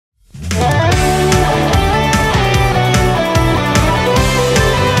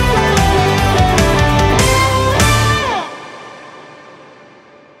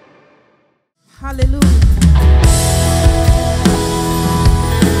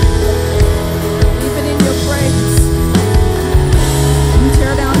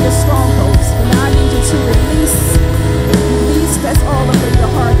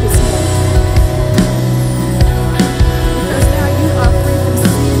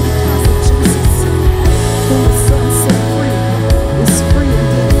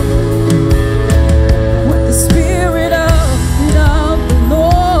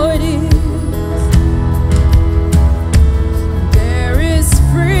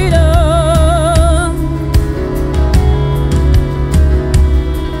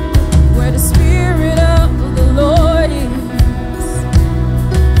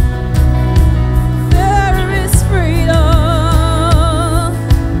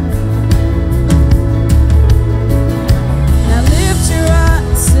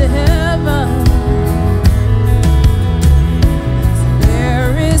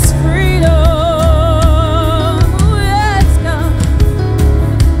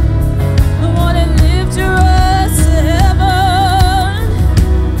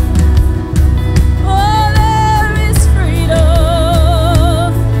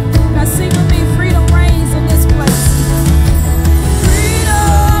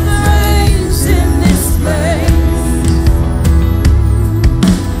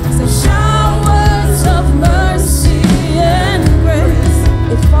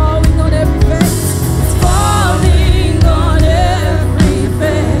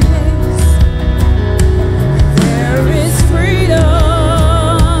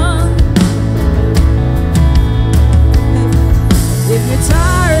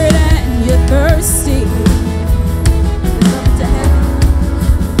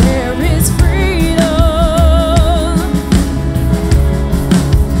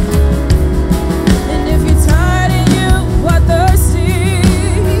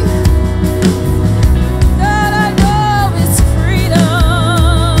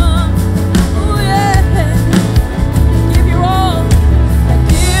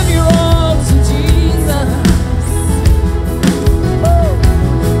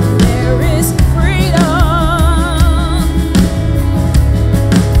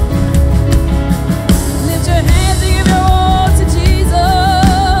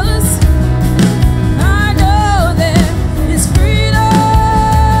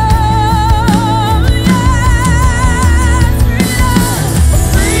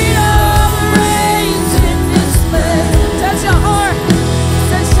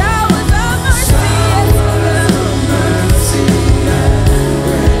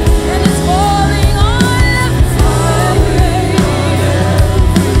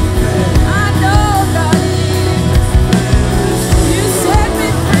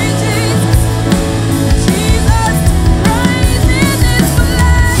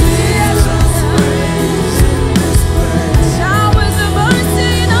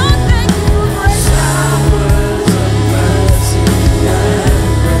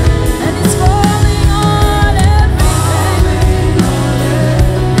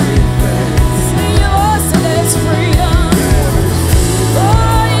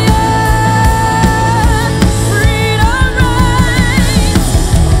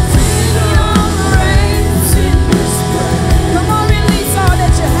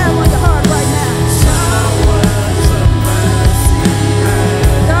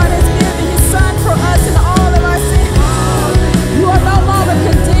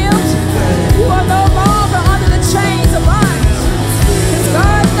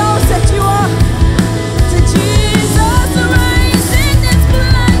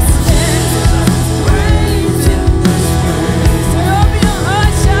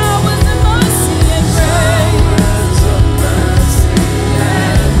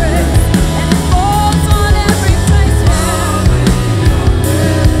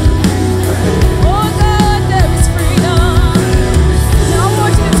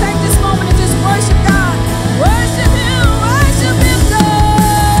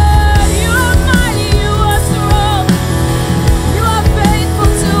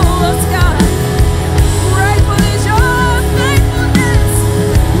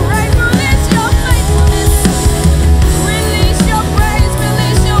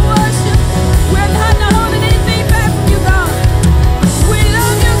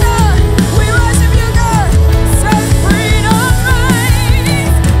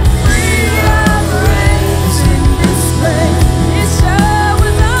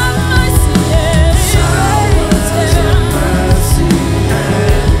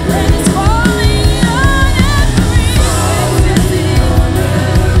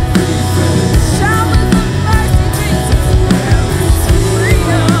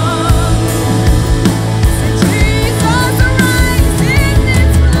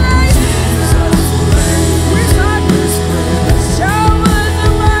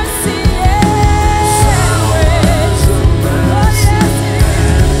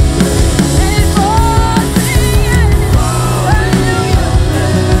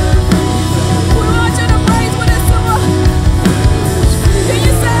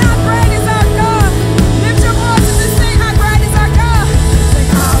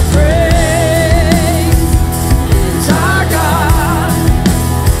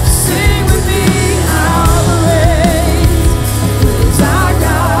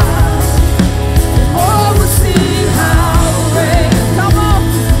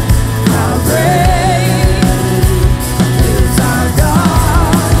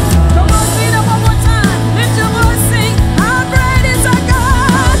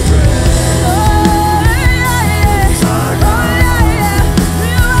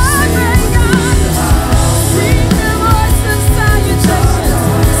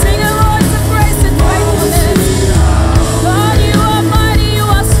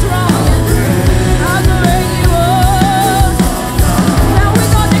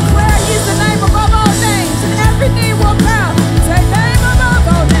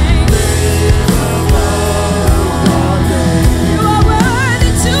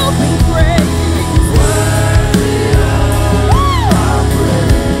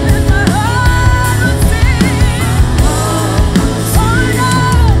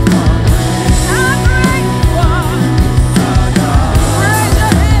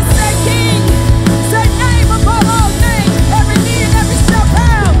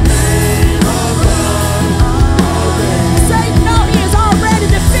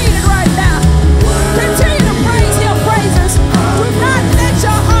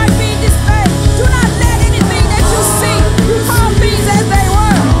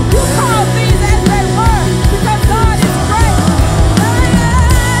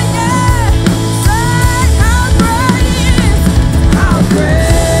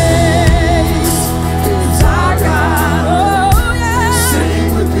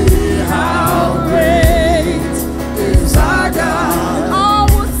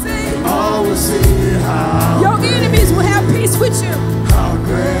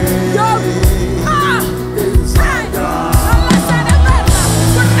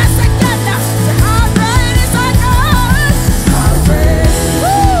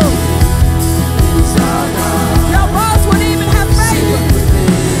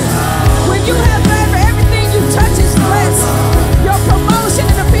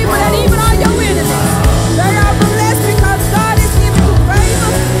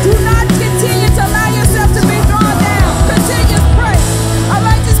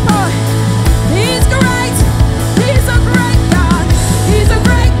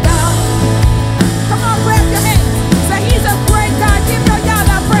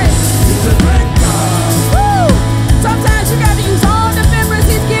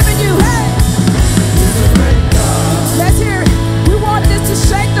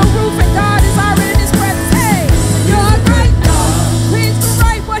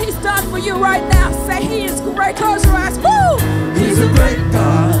right now. Say He is great. Close your eyes. Woo! He's a great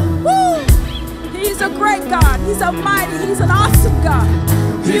God. Woo! He's a great God. He's a mighty. He's an awesome God.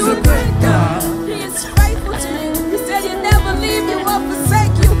 He's a great God. He is faithful to you. He said He'll never leave you or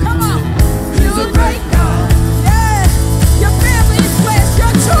forsake you. Come on. He's a great God. Yeah. Your family is blessed.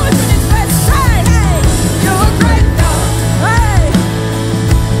 Your children is blessed. Say, hey, you're a great God. Hey.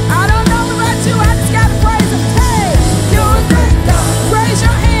 I don't know about you. I just got to praise Him. Hey, you're a great God. Raise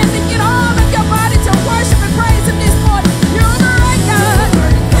your hands and get all of your body to worship and praise Him this morning. You're a great God.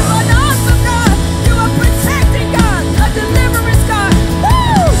 You're an awesome God. You're a protecting God. A deliverance God.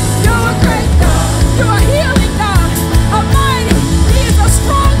 Woo! You're a great God. You're a healing God. A mighty. He is a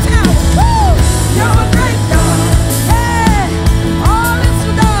strong tower. Woo! You're a great God. Hey, all is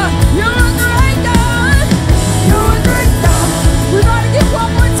for God. You're a great God. You're a great God. We're going to get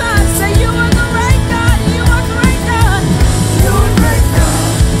one more time. Say, you are the great God. You are great God. You're a great God.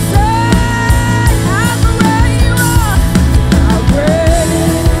 Say, how great you are. How great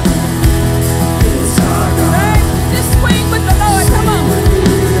is our God. Say, just swing with the Lord. Come on.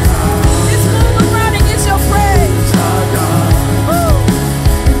 Just move around and get your praise. Our God. Woo.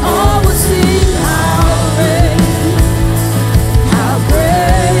 All will sing how great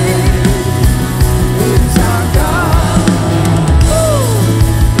is our God. Woo.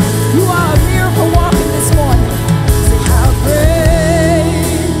 You are a miracle walking this morning. Say, how great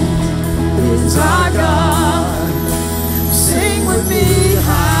is our God. Sing with me,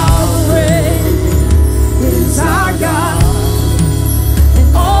 how great is our God.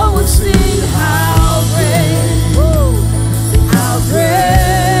 And all will sing how great. Woo. Say, how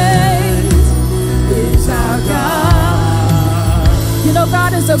great is our God. You know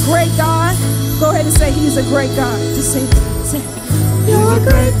God is a great God. Go ahead and say He's a great God. Just say, you're a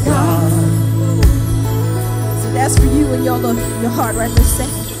great God. So that's for you and your heart right there. Say,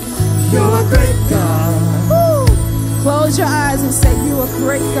 You're a great God. woo. Close your eyes and say, you're a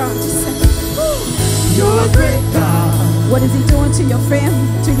great God. Just say, woo. You're a great God. What is He doing to your family,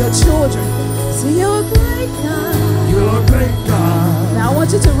 to your children? Say, you're a great God. You're a great God. Now I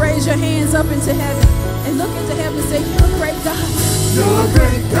want you to raise your hands up into heaven and look into heaven and say, you're a great God. You're a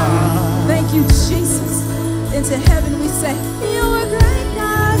great God. Thank you, Jesus. Into heaven we say, you're a great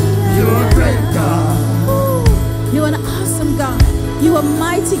God. You're a great God. Ooh, you're an awesome God. You're a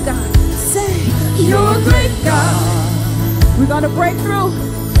mighty God. Say, You're a great God. we're going to break through.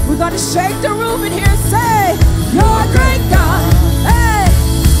 We're going to shake the room in here. Say, you're a great God. Hey,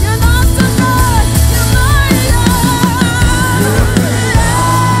 you're an awesome God. You're mighty God.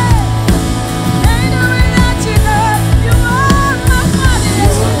 Hey, ain't no without you, God. You are my Father.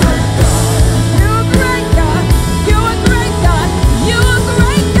 You're a great God. You're a great God. You're a great God. You're a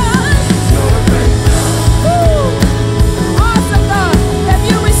great God. You're a great God. Woo. Awesome God. Have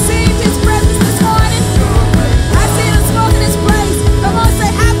you received His presence this morning? I see the smoke in His place. Come on, say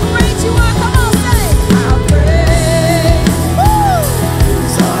how great you are. Come on, say how great. Woo.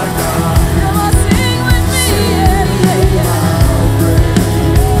 Is our God. Come on, sing with me. Yeah, yeah, yeah. How great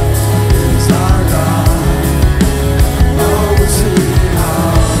is our God. Oh, we see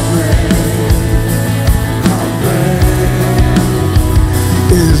how great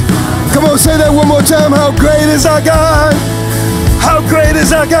is. Come on, say that one more time. How great is our God? How great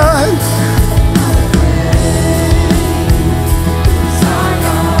is our God?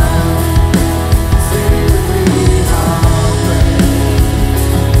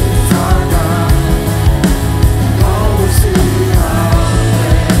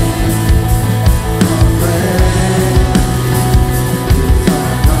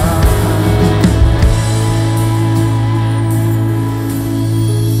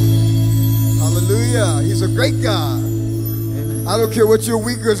 Hallelujah. He's a great God. I don't care what your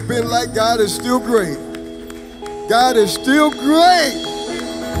week has been like, God is still great. God is still great.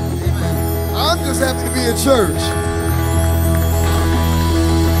 I'm just happy to be in church.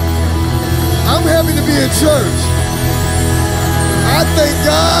 I'm happy to be in church. I thank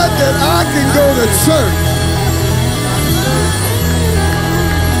God that I can go to church.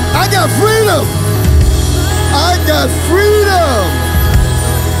 I got freedom. I got freedom.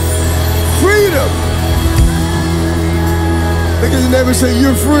 Freedom. Look at your neighbor and say,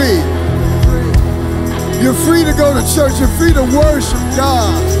 you're free. You're free to go to church. You're free to worship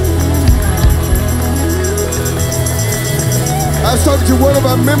God. I was talking to one of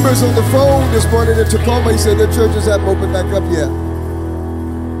our members on the phone this morning in Tacoma. He said their churches haven't opened back up yet.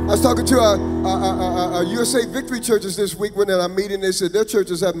 I was talking to our USA Victory churches this week when at our meeting. They said their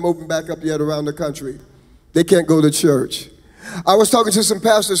churches haven't opened back up yet around the country. They can't go to church. I was talking to some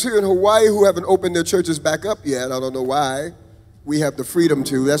pastors here in Hawaii who haven't opened their churches back up yet. I don't know why. we have the freedom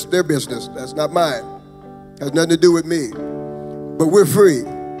to. That's their business. That's not mine. Has nothing to do with me. But we're free.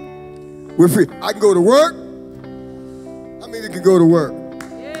 We're free. I can go to work. How many can go to work?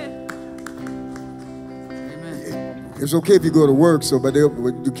 Yeah. Amen. It's okay if you go to work, but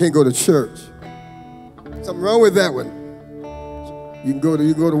you can't go to church. Something wrong with that one. You can go to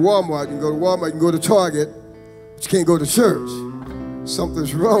Walmart, you can go to Target, but you can't go to church.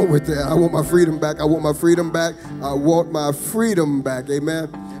 Something's wrong with that. I want my freedom back. I want my freedom back. I want my freedom back. Amen.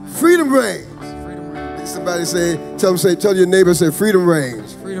 Freedom reigns. Freedom reigns. Somebody tell your neighbor, say, freedom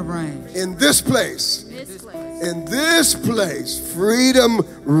reigns. Freedom reigns. In this place. In this place, freedom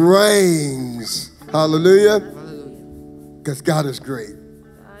reigns. Hallelujah. Because God is great.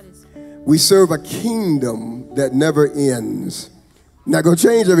 We serve a kingdom that never ends. Not going to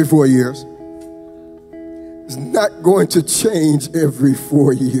change every 4 years. It's not going to change every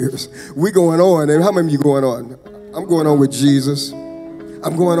 4 years. We're going on. And how many of you going on? I'm going on with Jesus.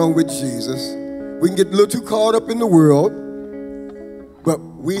 I'm going on with Jesus. We can get a little too caught up in the world, but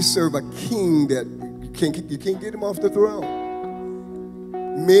we serve a king that you can't get him off the throne.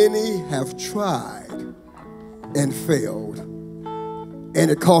 Many have tried and failed,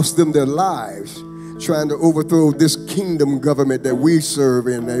 and it cost them their lives trying to overthrow this kingdom government that we serve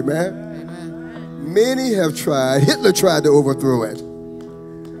in. Amen? Amen. Many have tried. Hitler tried to overthrow it.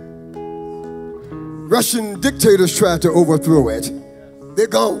 Russian dictators tried to overthrow it. They're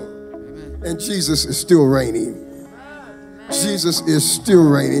gone. Amen. And Jesus is still reigning. Jesus is still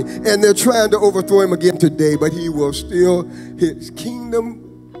reigning. And they're trying to overthrow him again today, but he will still, his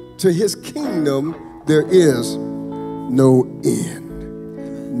kingdom, to his kingdom, there is no end.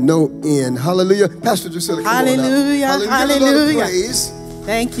 No end. Hallelujah. Pastor Gisela, come hallelujah. On hallelujah. Praise.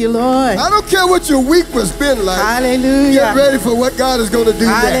 Thank you, Lord. I don't care what your week was been like. Hallelujah. Get ready for what God is going to do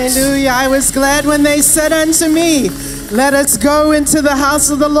next. Hallelujah. I was glad when they said unto me, let us go into the house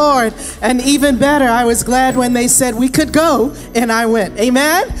of the Lord. And even better, I was glad when they said we could go, and I went.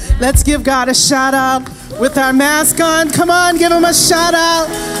 Amen? Let's give God a shout out with our mask on. Come on, give him a shout out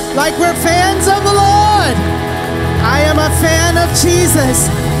like we're fans of the Lord. I am a fan of Jesus,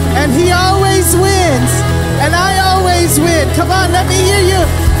 and he always wins, and I always win. Come on, let me hear you.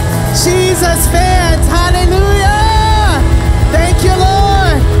 Jesus fans, hallelujah. Thank you,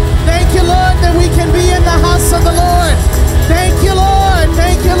 Lord. Thank you, Lord, that we can be in the house of the Lord. Thank you, Lord.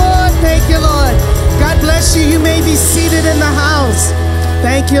 Thank you, Lord. Thank you, Lord. God bless you. You may be seated in the house.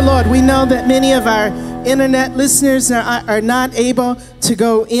 Thank you, Lord. We know that many of our internet listeners are not able to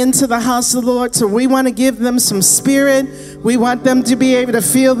go into the house of the Lord, so we want to give them some spirit. We want them to be able to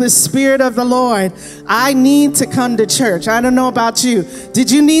feel the Spirit of the Lord. I need to come to church. I don't know about you.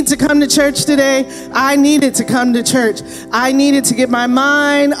 Did you need to come to church today? I needed to come to church. I needed to get my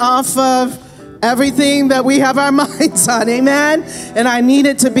mind off of everything that we have our minds on, amen? And I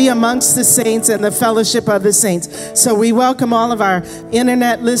needed to be amongst the saints and the fellowship of the saints. So we welcome all of our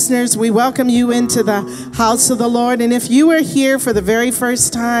internet listeners. We welcome you into the house of the Lord. And if you are here for the very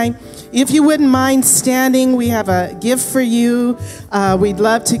first time, if you wouldn't mind standing, we have a gift for you. We'd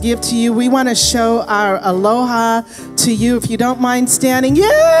love to give to you. We want to show our aloha to you. If you don't mind standing,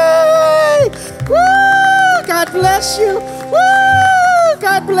 yay! Woo! God bless you. Woo!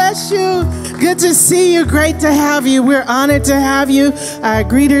 God bless you. Good to see you. Great to have you. We're honored to have you. Our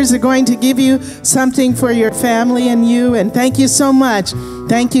greeters are going to give you something for your family and you. And thank you so much.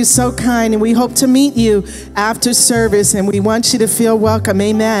 Thank you, so kind. And we hope to meet you after service. And we want you to feel welcome.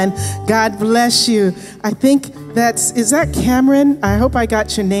 Amen. God bless you. I think is that Cameron? I hope I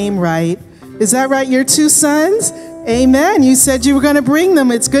got your name right. Is that right? Your two sons? Amen. You said you were going to bring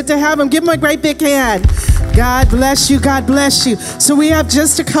them. It's good to have them. Give them a great big hand. God bless you. God bless you. So we have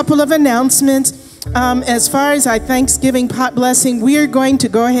just a couple of announcements. As far as our Thanksgiving pot blessing, we are going to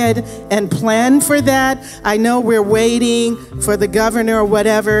go ahead and plan for that. I know we're waiting for the governor or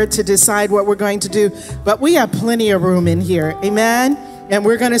whatever to decide what we're going to do, but we have plenty of room in here. Amen. And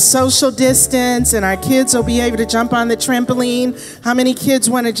we're going to social distance, and our kids will be able to jump on the trampoline. How many kids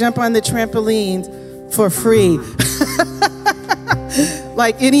want to jump on the trampoline for free?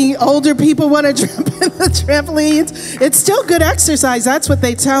 Like any older people want to jump in the trampolines? It's still good exercise. That's what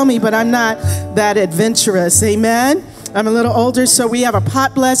they tell me, but I'm not that adventurous. Amen? I'm a little older, so we have a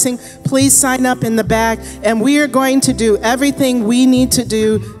pot blessing. Please sign up in the back, and we are going to do everything we need to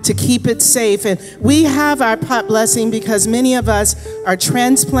do to keep it safe. And we have our pot blessing because many of us are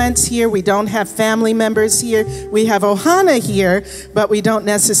transplants here. We don't have family members here. We have Ohana here, but we don't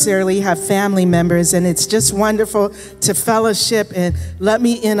necessarily have family members, and it's just wonderful to fellowship. And let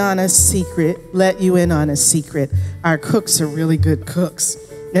me in on a secret, let you in on a secret. Our cooks are really good cooks.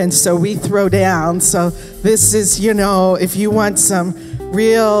 And so we throw down. So this is, you know, if you want some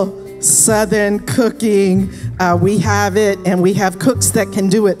real Southern cooking, we have it, and we have cooks that can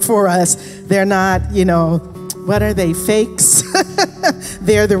do it for us. They're not, you know, what are they, fakes?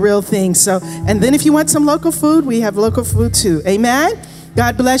 They're the real thing. So, and then if you want some local food, we have local food too. Amen?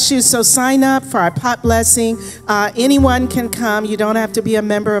 God bless you. So sign up for our pot blessing. Anyone can come. You don't have to be a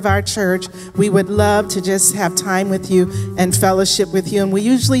member of our church. We would love to just have time with you and fellowship with you. And we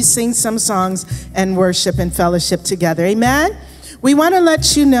usually sing some songs and worship and fellowship together. Amen? We want to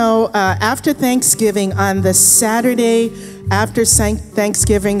let you know after Thanksgiving, on the Saturday after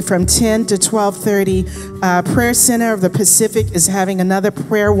Thanksgiving from 10 to 12:30, Prayer Center of the Pacific is having another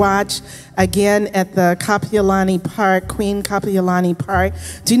prayer watch, again at the Kapiolani Park, Queen Kapiolani Park.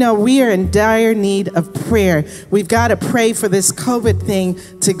 Do you know we are in dire need of prayer? We've got to pray for this COVID thing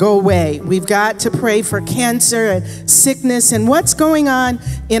to go away. We've got to pray for cancer and sickness and what's going on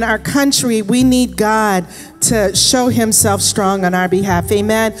in our country. We need God to show himself strong on our behalf.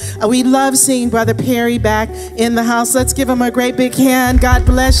 Amen. We love seeing Brother Perry back in the house. Let's give him a great big hand. God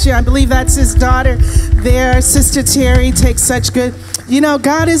bless you. I believe that's his daughter there. Sister Terry takes such good, you know,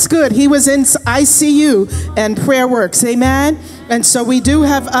 God is good. He was in ICU and prayer works. Amen. And so we do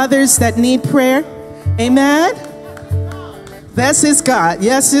have others that need prayer. Amen. That's his God.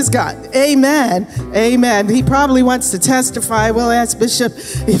 Yes, his God. Amen. Amen. He probably wants to testify. We'll ask Bishop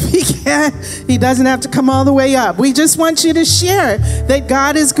if he can. He doesn't have to come all the way up. We just want you to share that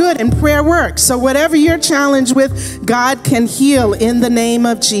God is good and prayer works. So whatever you're challenged with, God can heal in the name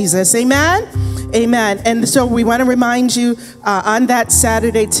of Jesus. Amen. Amen. And so we want to remind you on that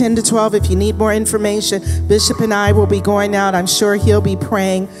Saturday, 10 to 12, if you need more information, Bishop and I will be going out. I'm sure he'll be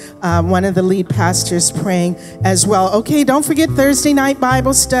praying. One of the lead pastors praying as well. Okay, don't forget Thursday night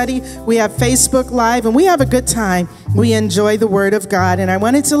Bible study. We have Facebook Live, and we have a good time. We enjoy the Word of God. And I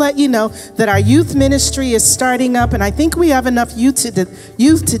wanted to let you know that our youth ministry is starting up, and I think we have enough youth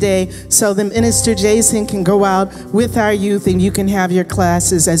today so the Minister Jason can go out with our youth, and you can have your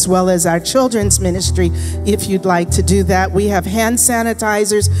classes, as well as our children's ministry if you'd like to do that. We have hand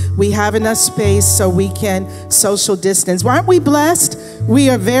sanitizers. We have enough space so we can social distance. Aren't we blessed? We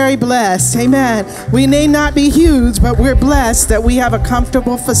are very blessed. Amen. We may not be huge, but we're blessed that we have a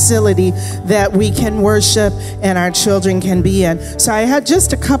comfortable facility that we can worship and our children can be in. So I had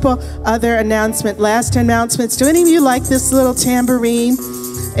just a couple other last announcements. Do any of you like this little tambourine?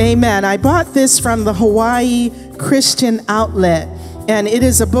 Amen. I bought this from the Hawaii Christian Outlet. And it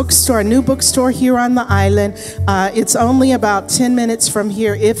is a bookstore, a new bookstore here on the island. It's only about 10 minutes from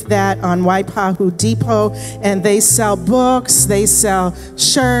here, if that, on Waipahu Depot. And they sell books, they sell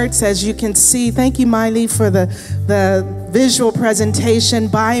shirts, as you can see. Thank you, Miley, for the visual presentation.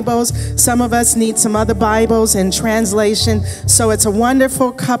 Bibles. Some of us need some other Bibles in translation. So it's a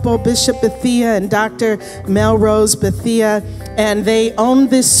wonderful couple, Bishop Bethia and Dr. Melrose Bethia. And they own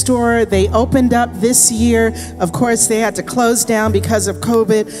this store. They opened up this year. Of course, they had to close down because of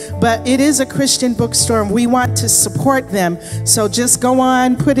COVID, but it is a Christian bookstore, and we want to support them. So just go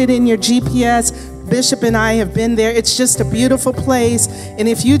on, put it in your GPS. Bishop and I have been there. It's just a beautiful place. And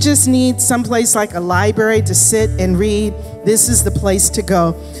if you just need someplace like a library to sit and read, this is the place to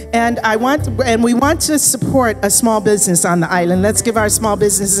go. And we want to support a small business on the island. Let's give our small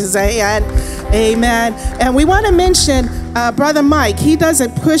businesses a hand. Amen. And we want to mention Brother Mike. He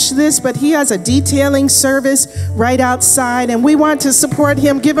doesn't push this, but he has a detailing service right outside, and we want to support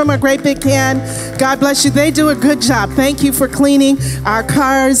him. Give him a great big hand. God bless you. They do a good job. Thank you for cleaning our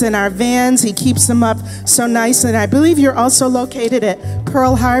cars and our vans. He keeps them up so nice. And I believe you're also located at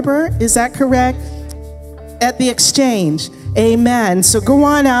Pearl Harbor. Is that correct? At the Exchange. Amen. So go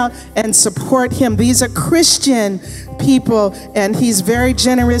on out and support him. These are Christian people, and he's very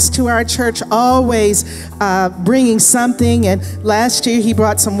generous to our church, always bringing something. And last year he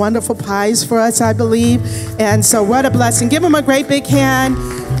brought some wonderful pies for us, I believe. And so what a blessing. Give him a great big hand,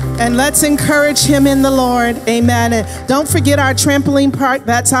 and let's encourage him in the Lord. Amen. And don't forget our trampoline park.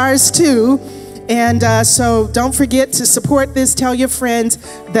 That's ours too. And so don't forget to support this. Tell your friends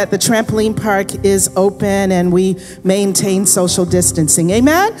that the trampoline park is open and we maintain social distancing.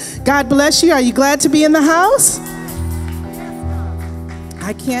 Amen. God bless you. Are you glad to be in the house?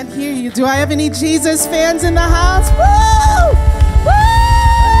 I can't hear you. Do I have any Jesus fans in the house? Woo! Woo!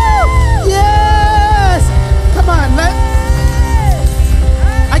 Yes! Come on,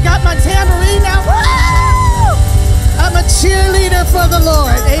 I got my tambourine now. Woo! I'm a cheerleader for the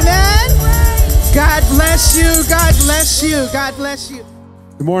Lord. Amen? God bless you. God bless you. God bless you.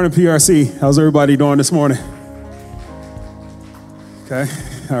 Good morning, PRC. How's everybody doing this morning? Okay.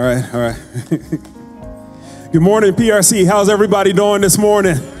 All right. Good morning, PRC. How's everybody doing this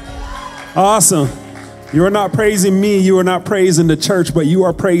morning? Awesome. You are not praising me. You are not praising the church, but you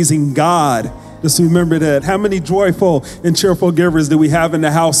are praising God. Just remember that. How many joyful and cheerful givers do we have in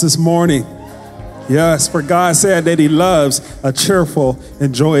the house this morning? Yes, for God said that he loves a cheerful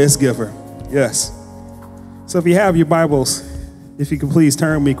and joyous giver. Yes. So if you have your Bibles, if you could please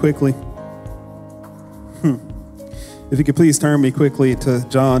turn me quickly. If you could please turn me quickly to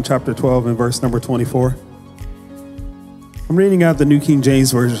John chapter 12 and verse number 24. I'm reading out the New King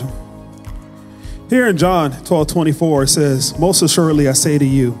James Version. Here in John 12:24 it says, "Most assuredly I say to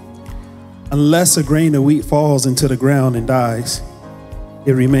you, unless a grain of wheat falls into the ground and dies,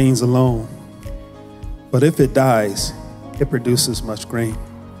 it remains alone. But if it dies, it produces much grain."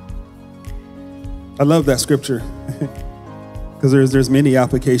 I love that scripture because there's many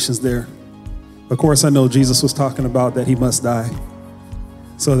applications there. Of course, I know Jesus was talking about that he must die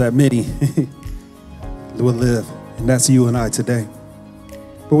so that many will live. And that's you and I today.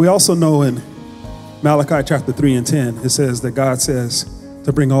 But we also know in Malachi chapter 3 and 10, it says that God says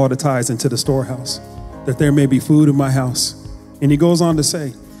to bring all the tithes into the storehouse, that there may be food in my house. And he goes on to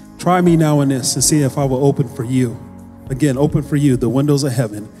say, try me now in this and see if I will open for you. Again, open for you the windows of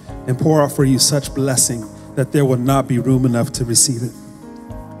heaven and pour out for you such blessing that there will not be room enough to receive it.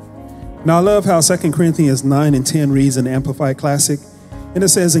 Now, I love how 2 Corinthians 9 and 10 reads in Amplified Classic. And it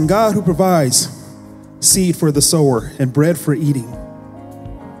says, "And God who provides seed for the sower and bread for eating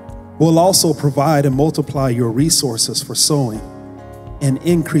will also provide and multiply your resources for sowing and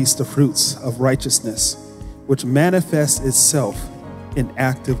increase the fruits of righteousness, which manifests itself in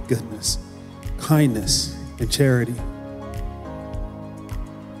active goodness, kindness, and charity."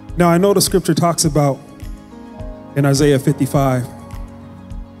 Now, I know the scripture talks about in Isaiah 55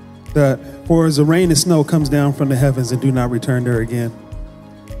 that for as the rain and snow comes down from the heavens and do not return there again,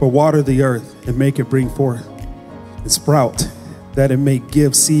 but water the earth and make it bring forth and sprout, that it may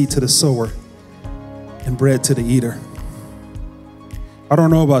give seed to the sower and bread to the eater. I don't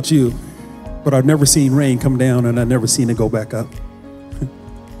know about you, but I've never seen rain come down and I've never seen it go back up.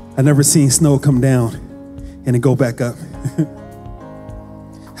 I've never seen snow come down and it go back up.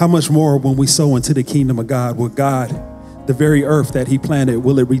 How much more when we sow into the kingdom of God, will God, the very earth that he planted,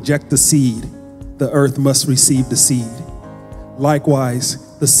 will it reject the seed? The earth must receive the seed. Likewise,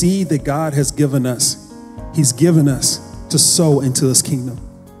 the seed that God has given us, he's given us to sow into his kingdom.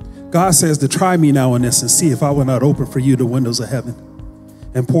 God says to try me now in this and see if I will not open for you the windows of heaven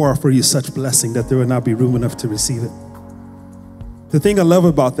and pour out for you such blessing that there will not be room enough to receive it. The thing I love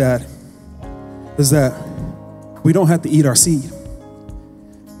about that is that we don't have to eat our seed.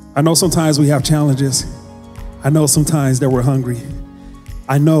 I know sometimes we have challenges. I know sometimes that we're hungry.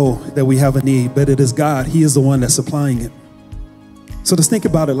 I know that we have a need, but it is God. He is the one that's supplying it. So just think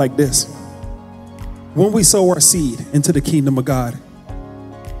about it like this. When we sow our seed into the kingdom of God,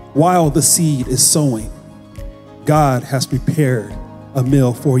 while the seed is sowing, God has prepared a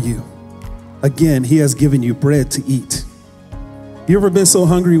meal for you. Again, he has given you bread to eat. You ever been so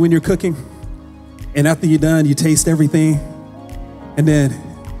hungry when you're cooking? And after you're done, you taste everything. And then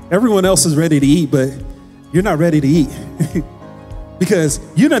everyone else is ready to eat, but you're not ready to eat. Because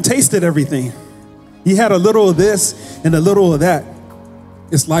you done tasted everything. You had a little of this and a little of that.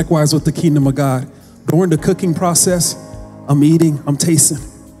 It's likewise with the kingdom of God. During the cooking process, I'm eating, I'm tasting.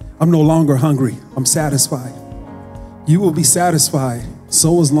 I'm no longer hungry. I'm satisfied. You will be satisfied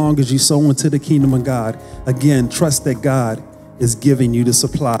so as long as you sow into the kingdom of God. Again, trust that God is giving you the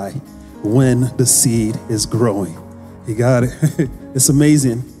supply when the seed is growing. You got it? It's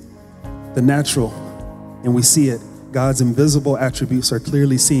amazing. The natural, and we see it. God's invisible attributes are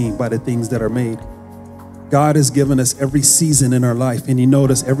clearly seen by the things that are made. God has given us every season in our life. And you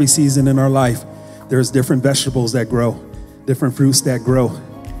notice every season in our life, there's different vegetables that grow, different fruits that grow,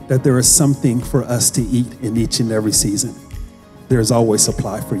 that there is something for us to eat in each and every season. There's always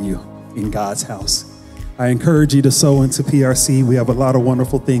supply for you in God's house. I encourage you to sow into PRC. We have a lot of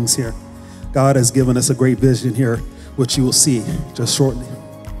wonderful things here. God has given us a great vision here, which you will see just shortly.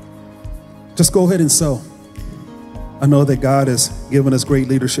 Just go ahead and sow. I know that God has given us great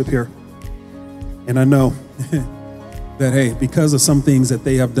leadership here. And I know that, hey, because of some things that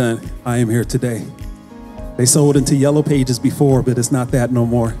they have done, I am here today. They sold into Yellow Pages before, but it's not that no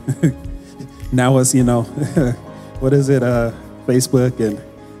more. Now it's, what is it? Facebook.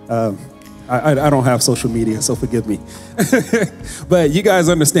 And I don't have social media, so forgive me. But you guys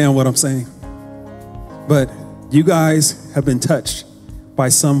understand what I'm saying. But you guys have been touched by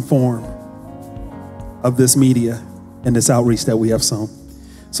some form of this media and this outreach that we have sown.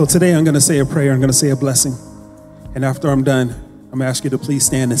 So today I'm going to say a prayer. I'm going to say a blessing. And after I'm done, I'm going to ask you to please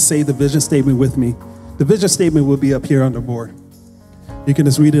stand and say the vision statement with me. The vision statement will be up here on the board. You can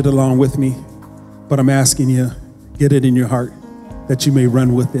just read it along with me, but I'm asking you, get it in your heart that you may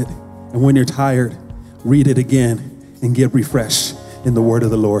run with it. And when you're tired, read it again and get refreshed in the word of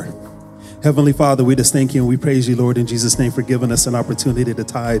the Lord. Heavenly Father, we just thank you and we praise you, Lord, in Jesus' name for giving us an opportunity to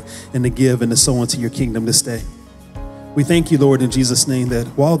tithe and to give and to sow into your kingdom this day. We thank you, Lord, in Jesus' name, that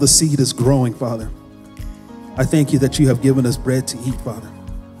while the seed is growing, Father, I thank you that you have given us bread to eat, Father,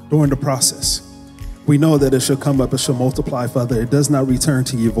 during the process. We know that it shall come up, it shall multiply, Father. It does not return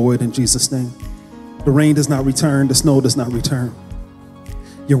to you void in Jesus' name. The rain does not return, the snow does not return.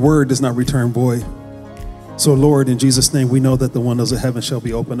 Your word does not return void. So, Lord, in Jesus' name, we know that the windows of heaven shall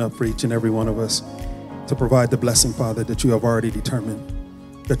be opened up for each and every one of us to provide the blessing, Father, that you have already determined.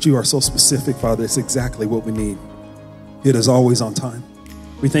 That you are so specific, Father, it's exactly what we need. It is always on time.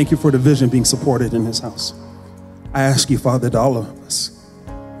 We thank you for the vision being supported in this house. I ask you, Father, that all of us,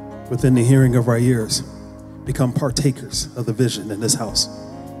 within the hearing of our ears, become partakers of the vision in this house.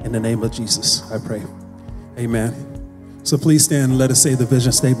 In the name of Jesus, I pray. Amen. So please stand and let us say the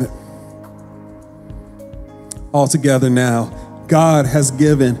vision statement. All together now. God has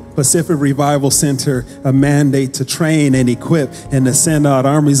given Pacific Revival Center a mandate to train and equip and to send out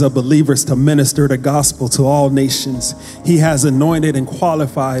armies of believers to minister the gospel to all nations. He has anointed and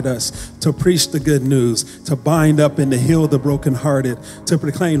qualified us to preach the good news, to bind up and to heal the brokenhearted, to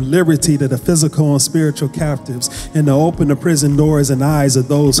proclaim liberty to the physical and spiritual captives, and to open the prison doors and eyes of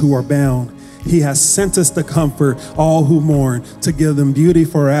those who are bound. He has sent us to comfort all who mourn, to give them beauty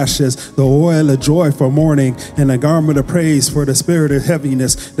for ashes, the oil of joy for mourning, and a garment of praise for the spirit of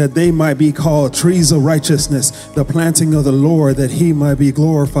heaviness, that they might be called trees of righteousness, the planting of the Lord, that he might be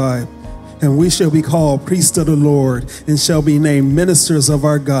glorified. And we shall be called priests of the Lord, and shall be named ministers of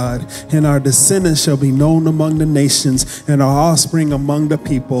our God. And our descendants shall be known among the nations, and our offspring among the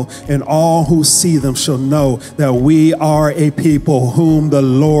people. And all who see them shall know that we are a people whom the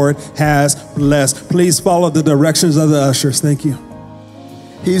Lord has blessed. Please follow the directions of the ushers. Thank you.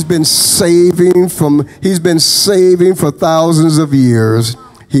 He's been saving for thousands of years.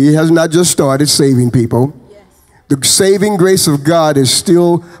 He has not just started saving people. The saving grace of God is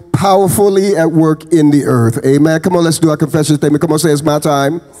still powerfully at work in the earth. Amen. Come on, let's do our confession statement. Come on, say it's my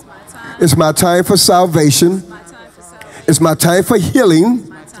time. It's my time for salvation. It's my time for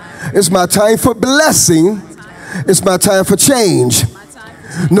healing. It's my time for blessing. It's my time for change.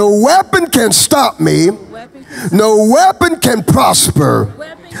 No weapon can stop me. No weapon can prosper.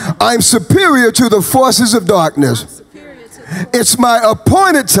 I'm superior to the forces of darkness. It's my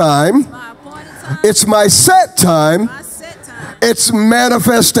appointed time. It's my set time. It's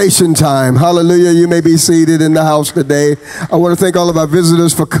manifestation time. Hallelujah. You may be seated in the house today. I want to thank all of our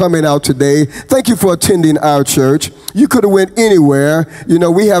visitors for coming out today. Thank you for attending our church. You could have went anywhere. You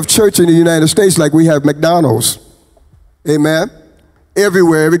know, we have church in the United States like we have McDonald's. Amen.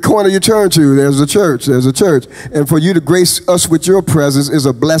 Everywhere, every corner you turn to, there's a church. There's a church. And for you to grace us with your presence is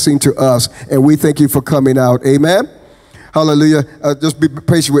a blessing to us. And we thank you for coming out. Amen. Hallelujah. Just be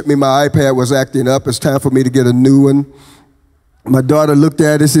patient with me. My iPad was acting up. It's time for me to get a new one. My daughter looked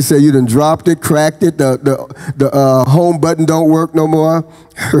at it. She said, "You done dropped it, cracked it. The home button don't work no more."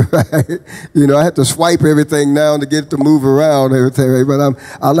 Right? You know, I have to swipe everything now to get it to move around everything. But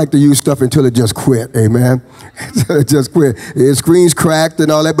I like to use stuff until it just quit. Amen. It just quit. The screen's cracked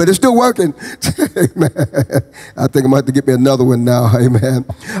and all that, but it's still working. Amen. I think I'm going to have to get me another one now. Amen.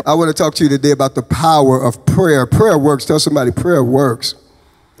 I want to talk to you today about the power of prayer. Prayer works. Tell somebody prayer works.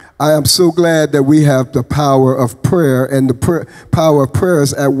 I am so glad that we have the power of prayer, and the power of prayer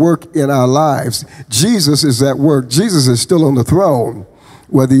is at work in our lives. Jesus is at work. Jesus is still on the throne.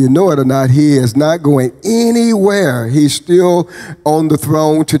 Whether you know it or not, he is not going anywhere. He's still on the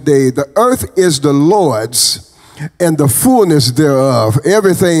throne today. The earth is the Lord's and the fullness thereof.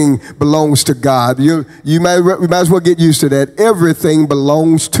 Everything belongs to God. You might as well get used to that. Everything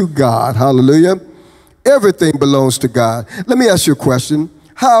belongs to God. Hallelujah. Everything belongs to God. Let me ask you a question.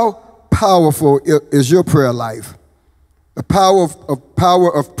 How powerful is your prayer life? The power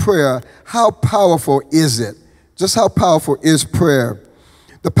of prayer, how powerful is it? Just how powerful is prayer?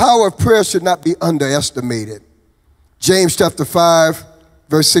 The power of prayer should not be underestimated. James chapter 5,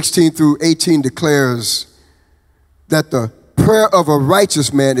 verse 16 through 18 declares that the prayer of a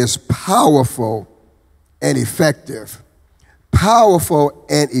righteous man is powerful and effective. Powerful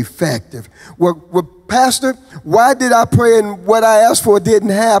and effective. Well, Pastor, why did I pray and what I asked for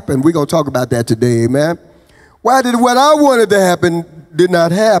didn't happen? We're going to talk about that today, amen. Why did what I wanted to happen did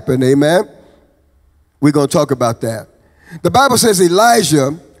not happen, amen? We're going to talk about that. The Bible says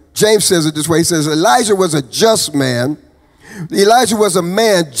Elijah, James says it this way, he says Elijah was a just man Elijah was a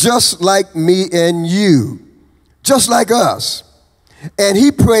man just like me and you, just like us. And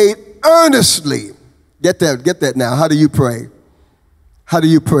he prayed earnestly. Get that now. How do you pray? How do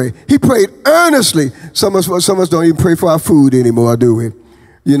you pray? He prayed earnestly. Some of us don't even pray for our food anymore, do we?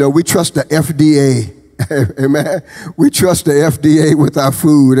 You know, we trust the FDA. Amen. We trust the FDA with our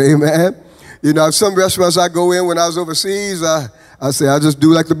food. Amen. You know, some restaurants I go in when I was overseas, I say, I just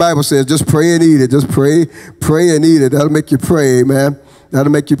do like the Bible says, just pray and eat it. Just pray and eat it. That'll make you pray, man.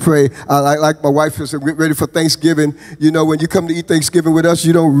 That'll make you pray. Like my wife said, get ready for Thanksgiving. You know, when you come to eat Thanksgiving with us,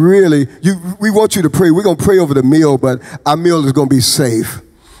 you don't really, we want you to pray. We're going to pray over the meal, but our meal is going to be safe.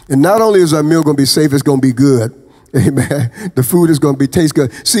 And not only is our meal going to be safe, it's going to be good. Amen. The food is going to taste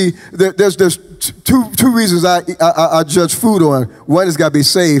good. See, there's two reasons I judge food on. One, it's got to be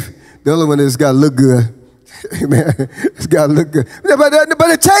safe. The other one is it's got to look good. Amen. It's got to look good. But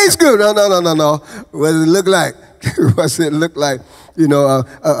it tastes good. No. What does it look like? What's it look like? You know,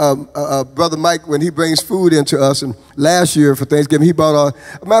 Brother Mike, when he brings food into us, and last year for Thanksgiving, he bought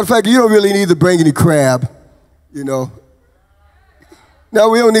a matter of fact, you don't really need to bring any crab, you know. No,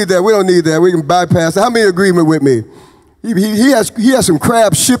 we don't need that. We don't need that. We can bypass it. How many agreement with me? He has some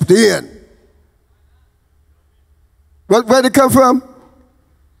crab shipped in. Where did it come from?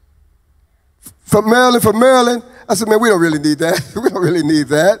 From Maryland. I said, man, we don't really need that. We don't really need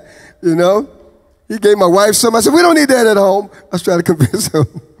that, you know. He gave my wife some. I said, we don't need that at home. I was trying to convince him.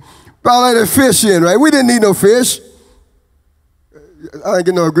 Brought that fish in, right? We didn't need no fish. I didn't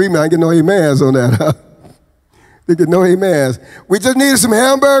get no agreement. I didn't get no amens on that. Huh? Didn't get no amens. We just needed some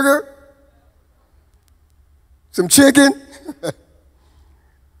hamburger, some chicken,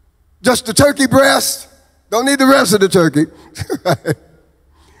 just the turkey breast. Don't need the rest of the turkey.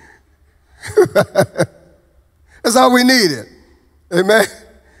 That's all we needed. Amen.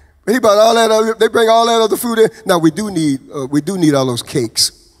 He bought all that other, they bring all that other food in. Now we do need all those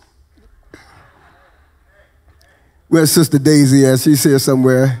cakes. Where's Sister Daisy at? She's here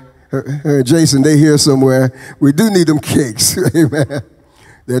somewhere. Her and Jason, they here somewhere. We do need them cakes. Amen.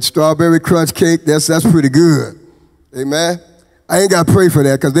 That strawberry crunch cake, that's pretty good. Amen. I ain't got to pray for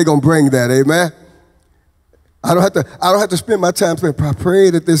that because they're gonna bring that. Amen. I don't have to spend my time saying, I pray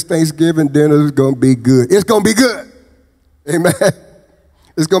that this Thanksgiving dinner is gonna be good. It's gonna be good. Amen.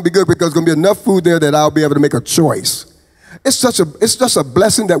 It's going to be good because there's going to be enough food there that I'll be able to make a choice. It's just a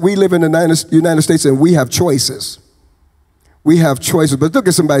blessing that we live in the United States and we have choices. We have choices. But look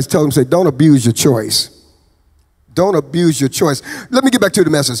at somebody, tell them, say, don't abuse your choice. Don't abuse your choice. Let me get back to the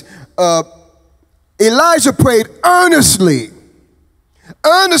message. Elijah prayed earnestly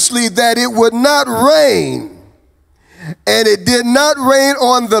that it would not rain. And it did not rain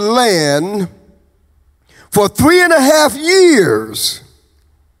on the land for 3.5 years.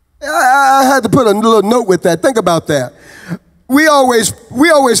 I had to put a little note with that. Think about that. We always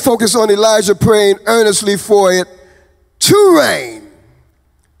focus on Elijah praying earnestly for it to rain,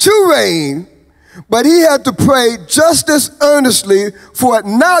 but he had to pray just as earnestly for it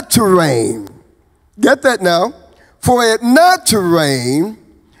not to rain. Get that now? For it not to rain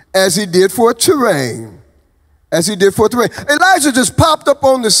as he did for it to rain. As he did for it to rain. Elijah just popped up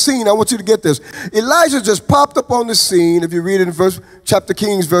on the scene. I want you to get this. Elijah just popped up on the scene. If you read it in chapter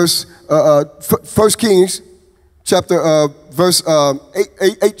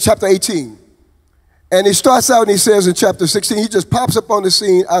 18, and he starts out and he says in chapter 16, he just pops up on the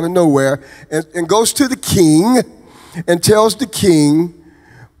scene out of nowhere and goes to the king and tells the king,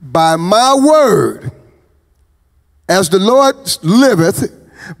 by my word, as the Lord liveth,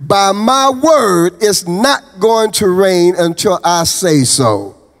 by my word, it's not going to rain until I say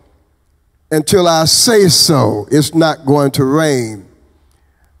so. Until I say so, it's not going to rain.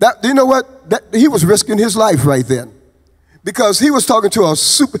 Do you know what? He was risking his life right then. Because he was talking to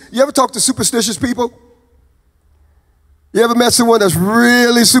you ever talk to superstitious people? You ever met someone that's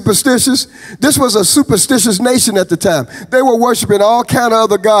really superstitious? This was a superstitious nation at the time. They were worshiping all kind of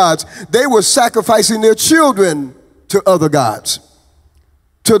other gods. They were sacrificing their children to other gods.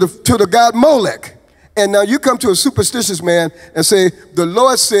 To the god Molech. And now you come to a superstitious man and say, the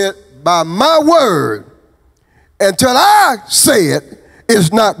Lord said, by my word, until I say it,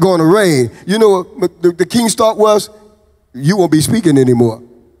 it's not going to rain. You know what the king's thought was? You won't be speaking anymore.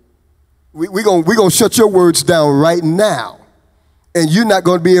 We're gonna shut your words down right now. And you're not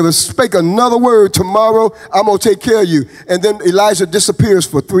going to be able to speak another word tomorrow. I'm going to take care of you. And then Elijah disappears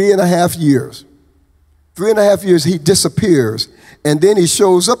for 3.5 years. 3.5 years he disappears. And then he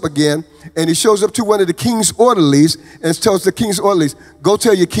shows up again, and he shows up to one of the king's orderlies and tells the king's orderlies, go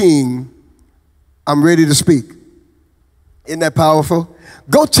tell your king, I'm ready to speak. Isn't that powerful?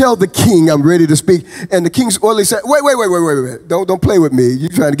 Go tell the king I'm ready to speak. And the king's orderly said, wait. Don't play with me.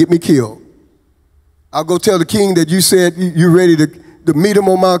 You're trying to get me killed. I'll go tell the king that you said you're ready to meet him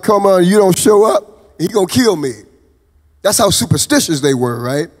on Mount Carmel and you don't show up. He's going to kill me. That's how superstitious they were,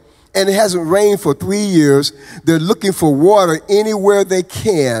 right? And it hasn't rained for 3 years. They're looking for water anywhere they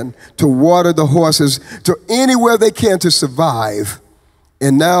can to water the horses, to anywhere they can to survive.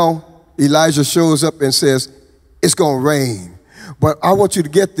 And now Elijah shows up and says, it's going to rain. But I want you to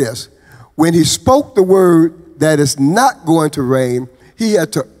get this. When he spoke the word that it's not going to rain, he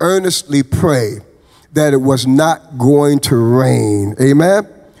had to earnestly pray that it was not going to rain. Amen?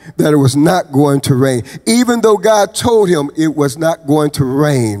 That it was not going to rain. Even though God told him it was not going to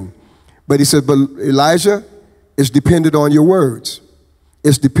rain. But he said, but Elijah, it's dependent on your words.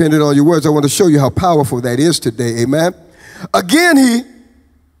 It's dependent on your words. I want to show you how powerful that is today. Amen? Again, he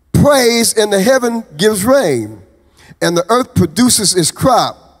prays and the heaven gives rain. And the earth produces its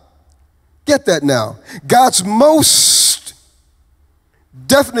crop. Get that now. God's most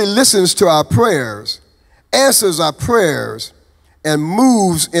definitely listens to our prayers, answers our prayers, and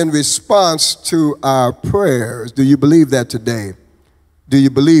moves in response to our prayers. Do you believe that today? Do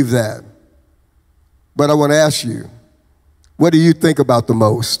you believe that? But I want to ask you, what do you think about the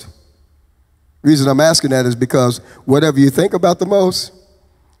most? The reason I'm asking that is because whatever you think about the most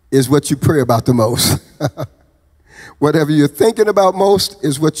is what you pray about the most. Whatever you're thinking about most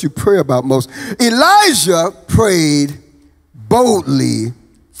is what you pray about most. Elijah prayed boldly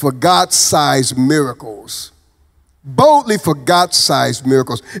for God-sized miracles. Boldly for God-sized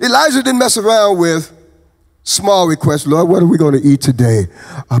miracles. Elijah didn't mess around with small requests. Lord, what are we going to eat today?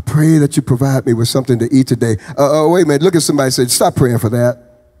 I pray that you provide me with something to eat today. Wait a minute. Look at somebody and say, stop praying for that.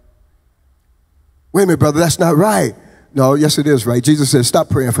 Wait a minute, brother. That's not right. No, yes, it is right. Jesus said, stop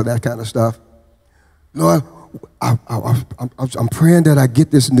praying for that kind of stuff. Lord, I'm praying that I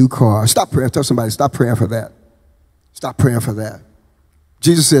get this new car. Stop praying. Tell somebody, stop praying for that. Stop praying for that.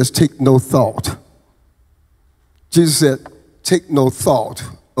 Jesus says, take no thought. Jesus said, take no thought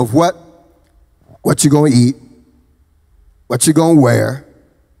of what you're going to eat, what you're going to wear,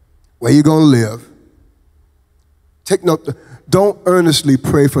 where you're going to live. Don't earnestly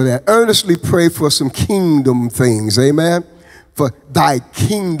pray for that. Earnestly pray for some kingdom things, amen? For thy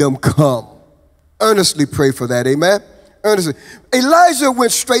kingdom come. Earnestly pray for that, amen? Earnestly. Elijah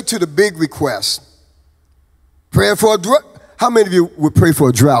went straight to the big request. Praying for a drought. How many of you would pray for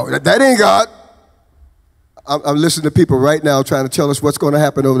a drought? That ain't God. I'm listening to people right now trying to tell us what's going to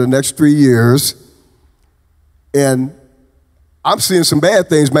happen over the next 3 years. And I'm seeing some bad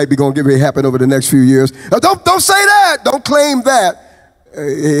things might be going to get ready to happen over the next few years. Now, don't say that. Don't claim that.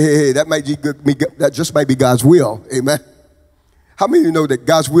 Hey, that just might be God's will. Amen. How many of you know that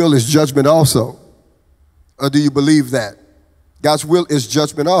God's will is judgment also? Or do you believe that? God's will is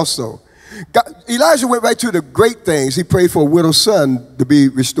judgment also. Elijah went right to the great things. He prayed for a widow's son to be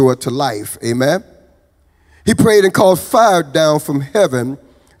restored to life. Amen. He prayed and called fire down from heaven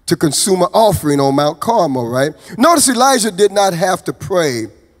to consume an offering on Mount Carmel, right? Notice Elijah did not have to pray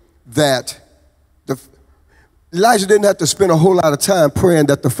that. Elijah didn't have to spend a whole lot of time praying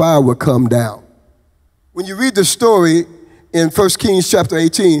that the fire would come down. When you read the story in 1 Kings chapter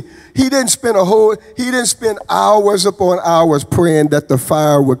 18, he didn't spend hours upon hours praying that the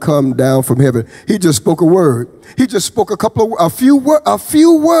fire would come down from heaven. He just spoke a word. He just spoke a few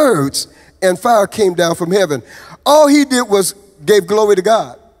words, and fire came down from heaven. All he did was gave glory to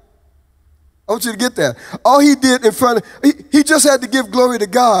God. I want you to get that. All he did he just had to give glory to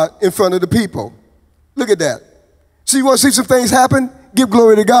God in front of the people. Look at that. So you want to see some things happen? Give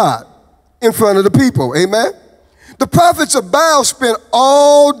glory to God in front of the people. Amen? The prophets of Baal spent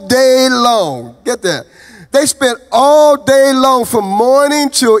all day long. Get that. They spent all day long from morning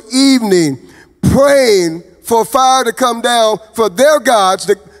till evening praying for fire to come down for their gods,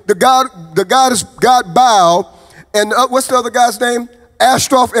 the god Baal, and what's the other guy's name?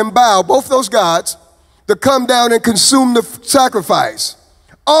 Ashtaroth and Baal, both those gods, to come down and consume the sacrifice.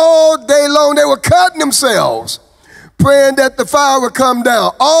 All day long, they were cutting themselves, praying that the fire would come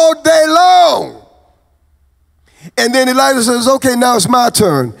down all day long. And then Elijah says, okay, now it's my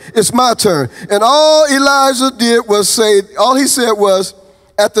turn. It's my turn. And all Elijah did was say, all he said was,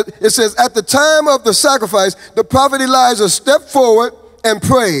 it says, at the time of the sacrifice, the prophet Elijah stepped forward and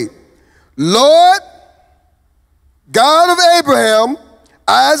prayed, Lord, God of Abraham,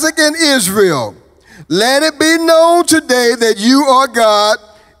 Isaac, and Israel, let it be known today that you are God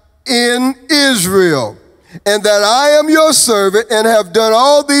in Israel, and that I am your servant and have done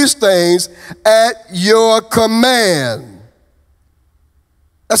all these things at your command.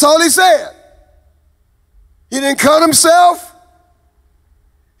 That's all he said. He didn't cut himself.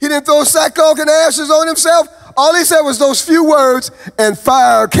 He didn't throw sackcloth and ashes on himself. All he said was those few words, and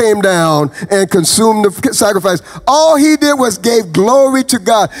fire came down and consumed the sacrifice. All he did was gave glory to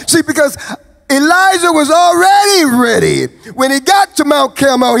God. See, because Elijah was already ready. When he got to Mount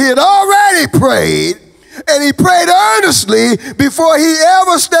Carmel, he had already prayed, and he prayed earnestly before he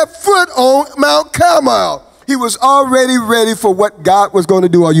ever stepped foot on Mount Carmel. He was already ready for what God was going to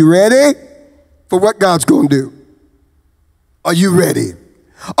do. Are you ready for what God's going to do? Are you ready?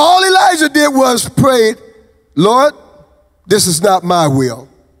 All Elijah did was pray, Lord, this is not my will,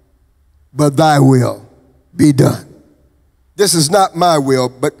 but thy will be done. This is not my will,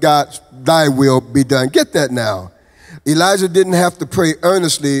 but God, thy will be done. Get that now. Elijah didn't have to pray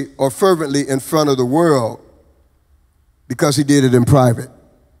earnestly or fervently in front of the world because he did it in private.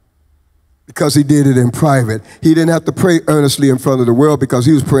 Because he did it in private. He didn't have to pray earnestly in front of the world because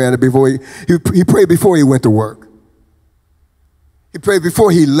he was praying before he prayed before he went to work. He prayed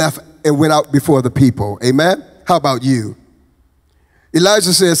before he left and went out before the people. Amen? How about you?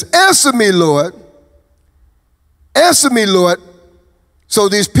 Elijah says, answer me, Lord. Answer me, Lord, so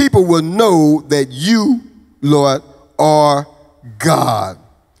these people will know that you, Lord, are God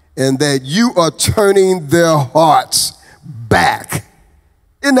and that you are turning their hearts back.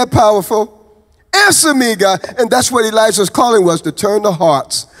 Isn't that powerful? Answer me, God. And that's what Elijah's calling was, to turn the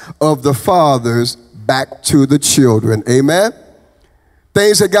hearts of the fathers back to the children. Amen?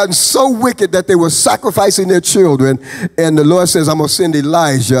 Things had gotten so wicked that they were sacrificing their children. And the Lord says, I'm going to send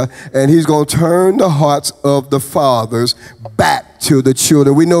Elijah, and he's going to turn the hearts of the fathers back to the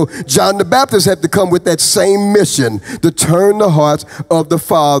children. We know John the Baptist had to come with that same mission, to turn the hearts of the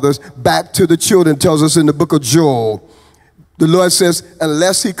fathers back to the children. It tells us in the book of Joel. The Lord says,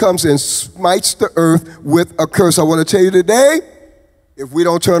 unless he comes and smites the earth with a curse. I want to tell you today, if we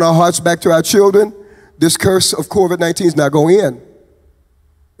don't turn our hearts back to our children, this curse of COVID-19 is not going to end.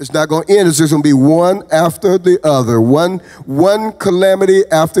 It's not going to end. It's just going to be one after the other, one calamity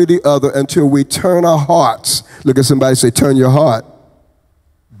after the other until we turn our hearts. Look at somebody, say, turn your heart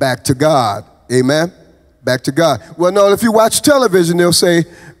back to God. Amen? Back to God. Well, no, if you watch television, they'll say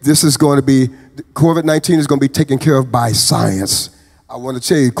this is going to be, COVID-19 is going to be taken care of by science. I want to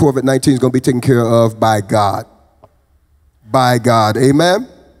tell you, COVID-19 is going to be taken care of by God. By God. Amen?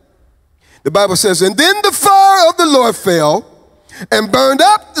 The Bible says, and then the fire of the Lord fell and burned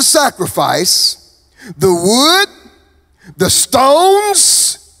up the sacrifice, the wood, the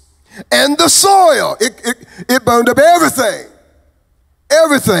stones, and the soil. It burned up everything.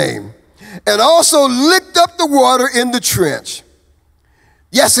 Everything. And also licked up the water in the trench.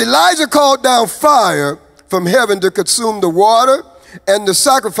 Yes, Elijah called down fire from heaven to consume the water and the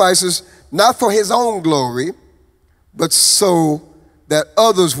sacrifices, not for his own glory, but so that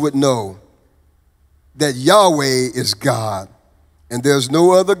others would know that Yahweh is God. And there's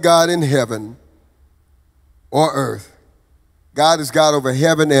no other God in heaven or earth. God is God over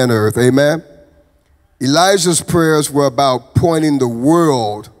heaven and earth. Amen? Elijah's prayers were about pointing the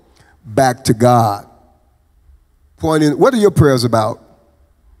world back to God. What are your prayers about?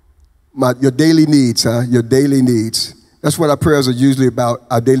 Your daily needs, huh? Your daily needs. That's what our prayers are usually about,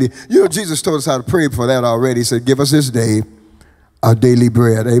 our daily. You know, Jesus told us how to pray for that already. He said, give us this day our daily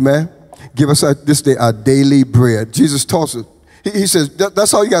bread. Amen? Give us this day our daily bread. Jesus taught us. He says,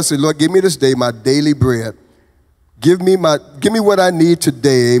 that's all you got to say. Lord, give me this day my daily bread. Give me what I need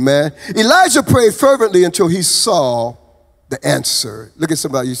today, amen. Elijah prayed fervently until he saw the answer. Look at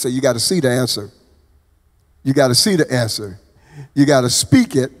somebody, you say, you got to see the answer. You got to see the answer. You got to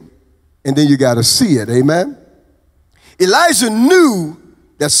speak it, and then you got to see it, amen. Elijah knew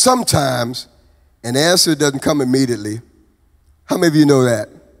that sometimes an answer doesn't come immediately. How many of you know that?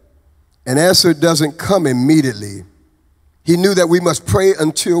 An answer doesn't come immediately. He knew that we must pray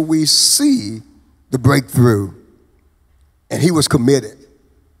until we see the breakthrough. And he was committed.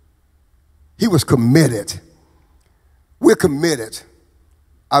 He was committed. We're committed.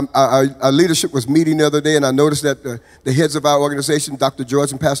 Our leadership was meeting the other day, and I noticed that the heads of our organization, Dr.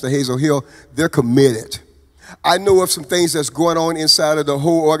 George and Pastor Hazel Hill, they're committed. I know of some things that's going on inside of the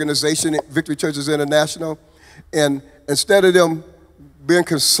whole organization, Victory Churches International, and instead of them being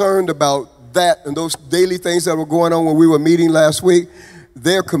concerned about that and those daily things that were going on when we were meeting last week,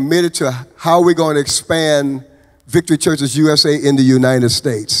 they're committed to how we're going to expand Victory Churches USA in the United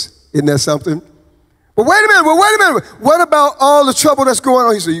States. Isn't that something? But wait a minute. What about all the trouble that's going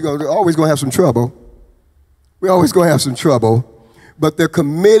on? He said, you're always going to have some trouble. We're always going to have some trouble. But they're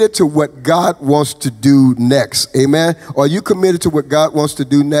committed to what God wants to do next. Amen? Are you committed to what God wants to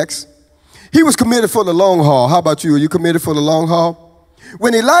do next? He was committed for the long haul. How about you? Are you committed for the long haul?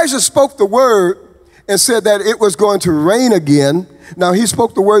 When Elijah spoke the word and said that it was going to rain again. Now, he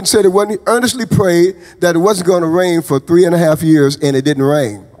spoke the word and said it wasn't. He earnestly prayed that it wasn't going to rain for 3.5 years, and it didn't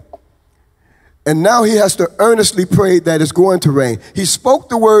rain. And now he has to earnestly pray that it's going to rain. He spoke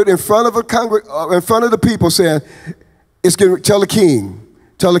the word in front of the people, saying, tell the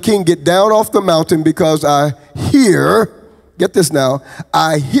king, get down off the mountain, because I hear, get this now,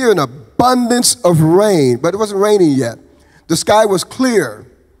 I hear an abundance of rain. But it wasn't raining yet. The sky was clear.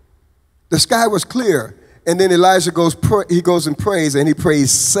 The sky was clear. And then Elijah goes and prays, and he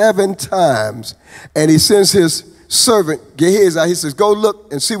prays 7 times. And he sends his servant, Gehazi, out. He says, go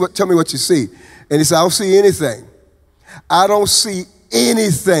look and tell me what you see. And he said, I don't see anything. I don't see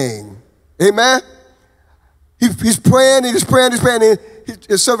anything. Amen? He's praying, and he's praying, and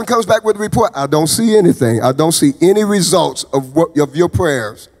his servant comes back with a report. I don't see anything. I don't see any results of your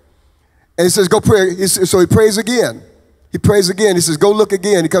prayers. And he says, go pray. So he prays again. He prays again. He says, go look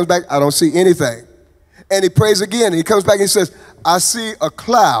again. He comes back. I don't see anything. And he prays again. And he comes back and he says, I see a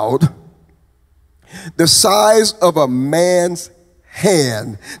cloud the size of a man's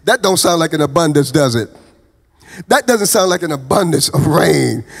hand. That don't sound like an abundance, does it? That doesn't sound like an abundance of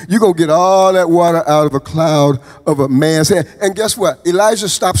rain. You're going to get all that water out of a cloud of a man's hand. And guess what? Elijah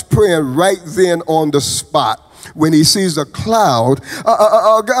stops praying right then on the spot when he sees a cloud.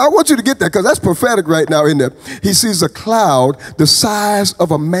 I want you to get that, because that's prophetic right now, isn't it? He sees a cloud the size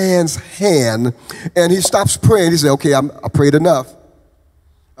of a man's hand, and he stops praying. He said, okay, I prayed enough.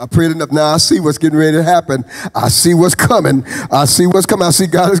 I prayed enough. Now I see what's getting ready to happen. I see what's coming. I see what's coming. I see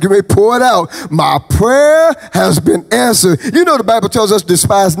God is getting ready to pour it out. My prayer has been answered. You know, the Bible tells us,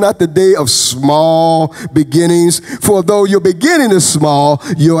 despise not the day of small beginnings, for though your beginning is small,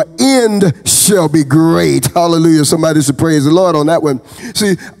 your end shall be great. Hallelujah. Somebody should praise the Lord on that one.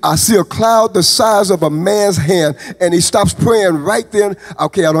 See, I see a cloud the size of a man's hand, and he stops praying right then.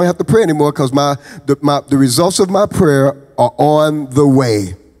 Okay, I don't have to pray anymore, because the results of my prayer are on the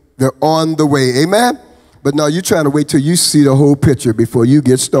way. They're on the way. Amen? But no, you're trying to wait till you see the whole picture before you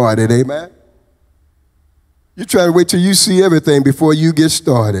get started. Amen? You're trying to wait till you see everything before you get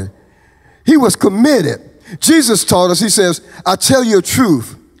started. He was committed. Jesus taught us, he says, I tell you the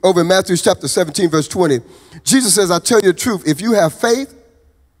truth. Over in Matthew chapter 17, verse 20. Jesus says, I tell you the truth. If you have faith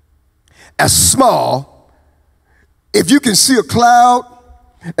as small, if you can see a cloud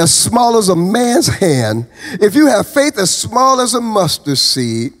as small as a man's hand, if you have faith as small as a mustard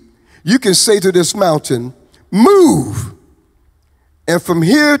seed, you can say to this mountain, move, and from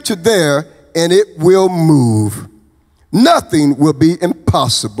here to there, and it will move. Nothing will be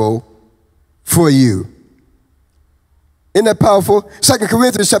impossible for you. Isn't that powerful? 2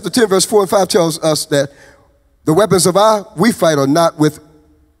 Corinthians chapter 10, verse 4 and 5 tells us that the weapons we fight are not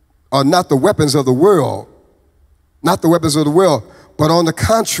the weapons of the world. Not the weapons of the world. But on the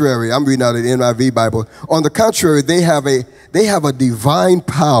contrary, I'm reading out of the NIV Bible. On the contrary, they have a divine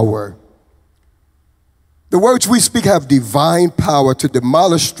power. The words we speak have divine power to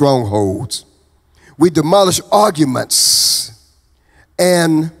demolish strongholds. We demolish arguments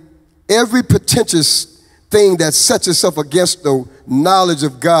and every pretentious thing that sets itself against the knowledge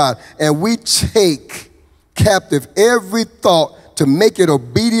of God. And we take captive every thought to make it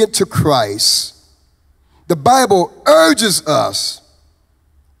obedient to Christ. The Bible urges us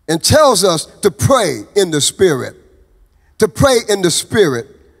and tells us to pray in the Spirit. To pray in the Spirit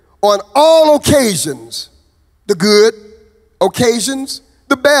on all occasions, the good occasions,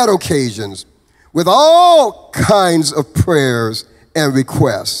 the bad occasions, with all kinds of prayers and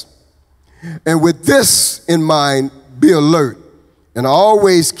requests. And with this in mind, be alert and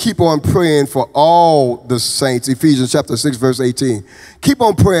always keep on praying for all the saints. Ephesians chapter 6, verse 18. Keep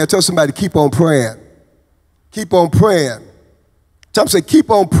on praying. Tell somebody, keep on praying. Keep on praying. Tell them, say, keep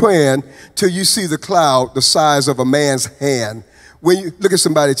on praying till you see the cloud the size of a man's hand. When you look at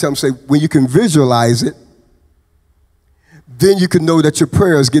somebody, tell them, say, when you can visualize it, then you can know that your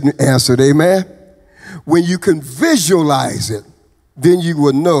prayer is getting answered. Amen? When you can visualize it, then you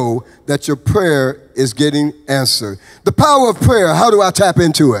will know that your prayer is getting answered. The power of prayer, how do I tap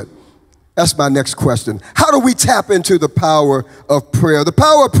into it? That's my next question. How do we tap into the power of prayer? The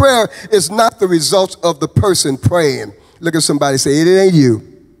power of prayer is not the result of the person praying. Look at somebody, say, it ain't you.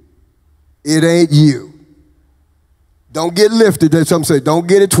 It ain't you. Don't get lifted. Some say, don't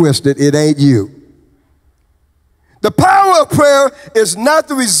get it twisted. It ain't you. The power of prayer is not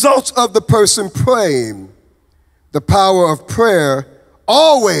the result of the person praying. The power of prayer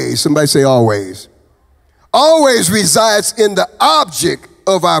always, somebody say always resides in the object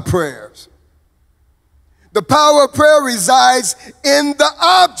of our prayers. The power of prayer resides in the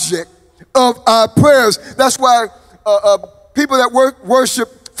object of our prayers. That's why people that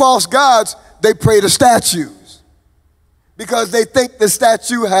worship false gods, they pray to statues because they think the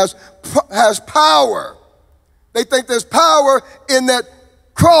statue has power. They think there's power in that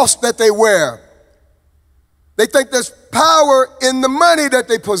cross that they wear. They think there's power in the money that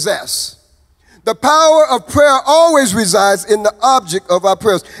they possess. The power of prayer always resides in the object of our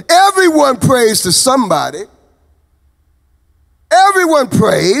prayers. Everyone prays to somebody. Everyone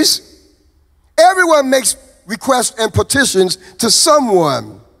prays. Everyone makes requests and petitions to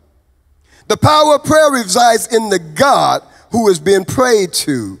someone. The power of prayer resides in the God who is being prayed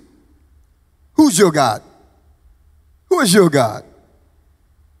to. Who's your God? Who is your God?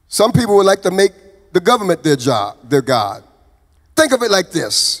 Some people would like to make the government their God. Think of it like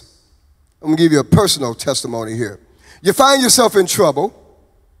this. I'm going to give you a personal testimony here. You find yourself in trouble.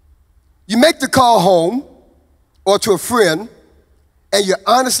 You make the call home or to a friend, and you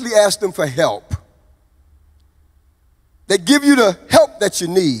honestly ask them for help. They give you the help that you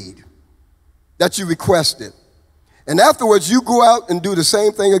need, that you requested. And afterwards, you go out and do the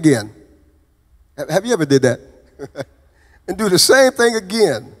same thing again. Have you ever did that? And do the same thing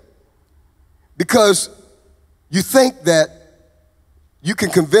again. Because you think that you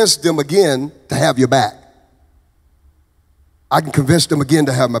can convince them again to have your back. I can convince them again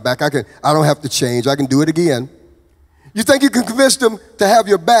to have my back. I don't have to change. I can do it again. You think you can convince them to have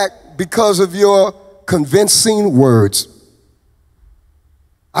your back because of your convincing words.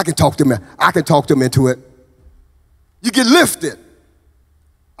 I can talk them into it. You get lifted.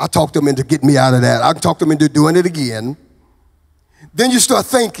 I talk them into getting me out of that. I can talk them into doing it again. Then you start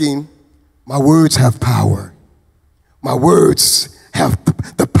thinking, my words have power. My words have,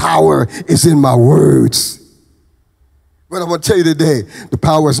 the power is in my words. But I'm going to tell you today, the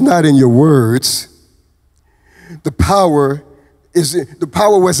power is not in your words. The power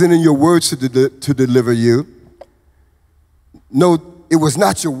wasn't in your words to deliver you. No, it was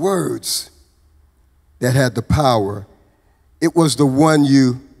not your words that had the power. It was the one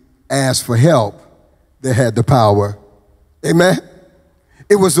you asked for help that had the power. Amen?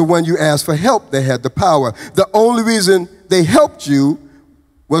 It was the one you asked for help that had the power. The only reason they helped you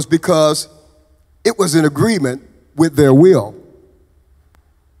was because it was in agreement with their will.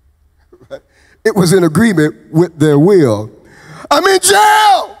 Right? It was in agreement with their will. I'm in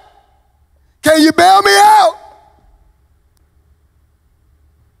jail. Can you bail me out?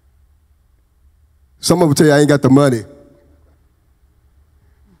 Some of them tell you I ain't got the money.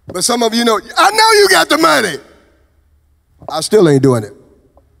 But some of you know, I know you got the money. I still ain't doing it.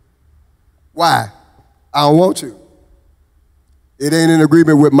 Why? I don't want to. It ain't in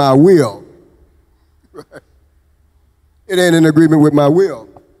agreement with my will. It ain't in agreement with my will.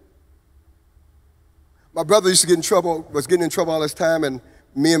 My brother used to get in trouble, was getting in trouble all this time, and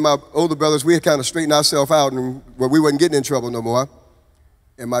me and my older brothers, we had kind of straightened ourselves out, and we wasn't getting in trouble no more.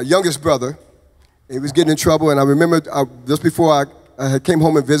 And my youngest brother, he was getting in trouble, and I remember just before I came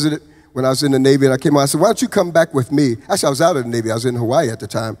home and visited when I was in the Navy, and I came out, I said, why don't you come back with me? Actually, I was out of the Navy. I was in Hawaii at the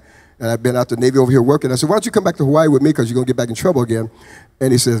time. And I've been out the Navy over here working. I said, why don't you come back to Hawaii with me because you're going to get back in trouble again.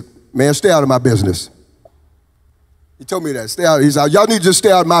 And he said, man, stay out of my business. He told me that, stay out. He said, y'all need to just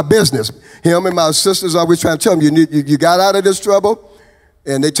stay out of my business. Him and my sisters always trying to tell him, you got out of this trouble,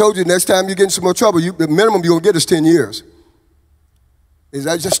 and they told you next time you get in some more trouble, the minimum you're going to get is 10 years. He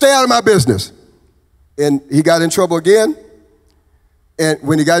said, just stay out of my business. And he got in trouble again. And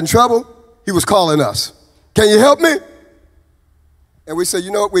when he got in trouble, he was calling us. Can you help me? And we said,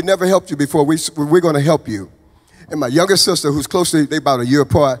 you know what, we never helped you before. We're going to help you. And my youngest sister, who's close to, they about a year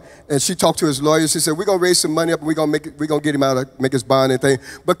apart, and she talked to his lawyer. She said, we're going to raise some money up, and we're going to get him out, make his bond and thing.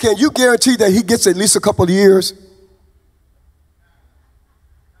 But can you guarantee that he gets at least a couple of years?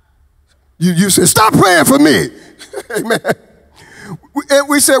 You said, stop praying for me. Amen. And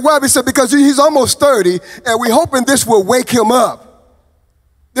we said, why? We said, because he's almost 30, and we're hoping this will wake him up.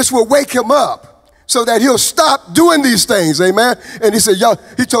 This will wake him up so that he'll stop doing these things, amen? And he said,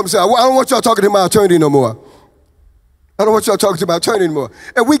 he told me, I don't want y'all talking to my attorney no more. I don't want y'all talking to my attorney anymore.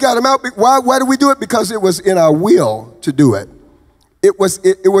 And we got him out. Why did we do it? Because it was in our will to do it. It was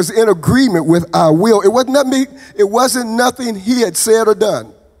in agreement with our will. It wasn't nothing he had said or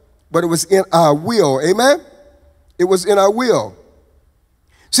done, but it was in our will, amen? It was in our will.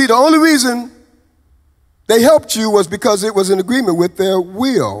 See, the only reason they helped you was because it was in agreement with their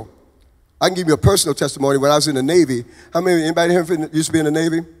will. I can give you a personal testimony. When I was in the Navy, anybody here used to be in the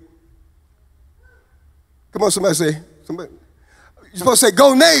Navy? Come on, somebody say, you're supposed to say,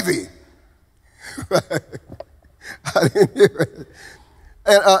 go Navy. I didn't hear it.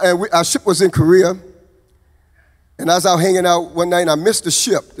 And our ship was in Korea. And I was out hanging out one night, and I missed the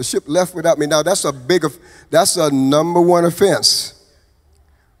ship. The ship left without me. Now, that's a number one offense.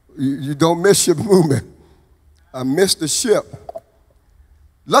 You don't miss ship movement. I missed the ship.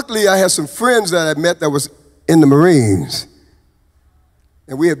 Luckily, I had some friends that I met that was in the Marines.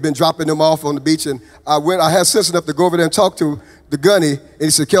 And we had been dropping them off on the beach. And I had sense enough to go over there and talk to the gunny. And he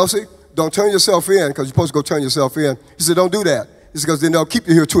said, Kelsey, don't turn yourself in, because you're supposed to go turn yourself in. He said, don't do that. He said, because then they'll keep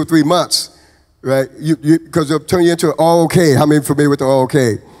you here 2 or 3 months, right? Because they'll turn you into an all-okay. How many familiar with the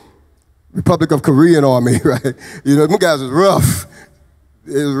all-okay? Republic of Korean Army, right? You know, them guys is rough.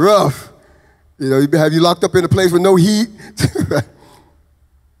 It's rough. You know, have you locked up in a place with no heat?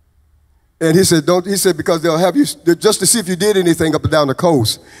 And he said, don't, he said, because they'll have you, just to see if you did anything up and down the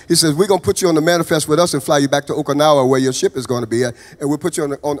coast. He says, we're going to put you on the manifest with us and fly you back to Okinawa where your ship is going to be at. And we'll put you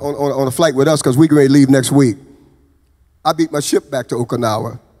on a flight with us because we're going to leave next week. I beat my ship back to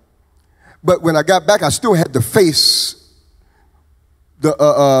Okinawa. But when I got back, I still had to face what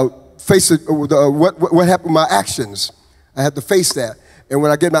happened with my actions. I had to face that. And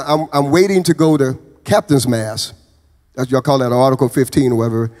when I get back, I'm waiting to go to captain's mass. That's y'all call that Article 15 or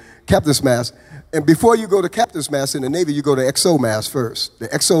whatever. Captain's mass. And before you go to captain's mass in the Navy, you go to XO mass first. The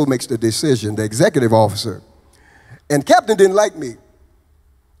XO makes the decision, the executive officer. And captain didn't like me.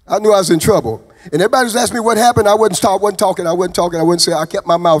 I knew I was in trouble. And everybody was asking me what happened. I wasn't talking. I wouldn't say. I kept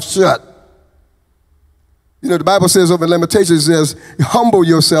my mouth shut. You know, the Bible says over in Lamentations, it says, humble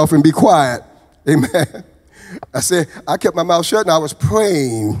yourself and be quiet. Amen. I said, I kept my mouth shut and I was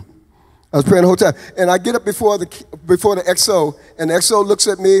praying. I was praying the whole time. And I get up before the XO, and the XO looks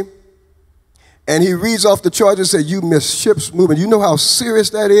at me, and he reads off the charges and says, you missed ship's movement. You know how serious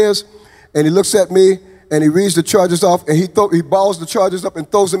that is? And he looks at me, and he reads the charges off, and he balls the charges up and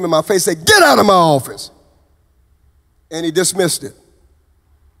throws them in my face and says, get out of my office. And he dismissed it.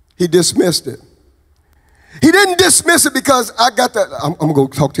 He dismissed it. He didn't dismiss it because I got that. I'm going to go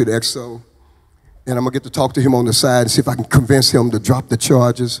talk to the XO, and I'm going to get to talk to him on the side and see if I can convince him to drop the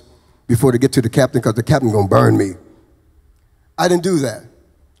charges before they get to the captain, because the captain's going to burn me. I didn't do that.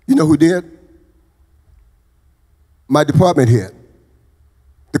 You know who did? My department head,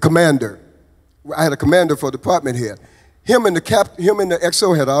 the commander. I had a commander for department head. Him and the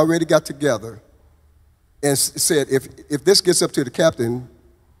XO had already got together and said, if this gets up to the captain,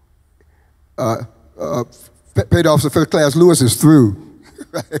 Paid Officer First Class Lewis is through.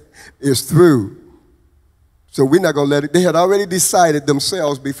 Right? Is through. So we're not going to let it. They had already decided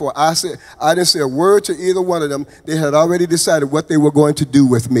themselves before I didn't say a word to either one of them. They had already decided what they were going to do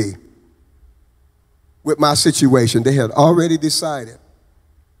with me, with my situation. They had already decided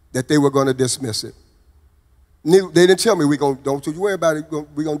that they were going to dismiss it. They didn't tell me, don't you worry about it,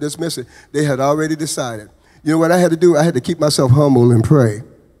 we're going to dismiss it. They had already decided. You know what I had to do? I had to keep myself humble and pray.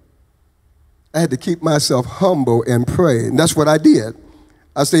 I had to keep myself humble and pray. And that's what I did.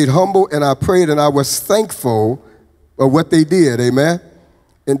 I stayed humble and I prayed and I was thankful of what they did, amen?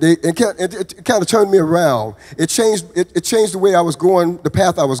 And it kind of turned me around. It changed the way I was going, the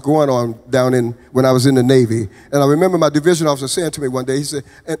path I was going on when I was in the Navy. And I remember my division officer saying to me one day, he said,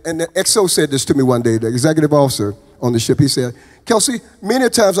 and the XO said this to me one day, the executive officer on the ship, he said, Kelsey, many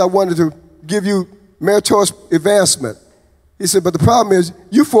times I wanted to give you meritorious advancement. He said, but the problem is,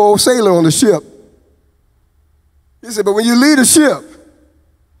 you full sailor on the ship. He said, but when you leave the ship,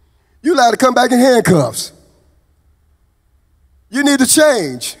 you allowed to come back in handcuffs. You need to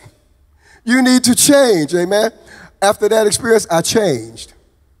change. You need to change, amen? After that experience, I changed.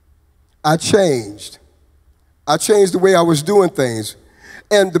 I changed. I changed the way I was doing things.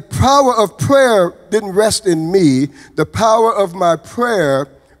 And the power of prayer didn't rest in me. The power of my prayer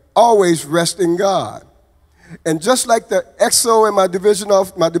always rests in God. And just like the XO and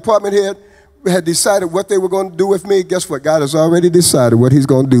my department head had decided what they were going to do with me, guess what? God has already decided what he's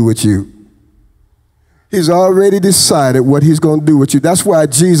going to do with you. He's already decided what he's going to do with you. That's why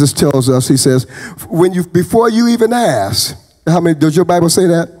Jesus tells us, he says, before you even ask, does your Bible say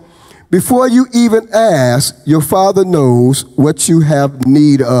that? Before you even ask, your Father knows what you have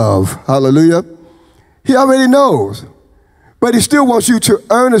need of. Hallelujah. He already knows. But he still wants you to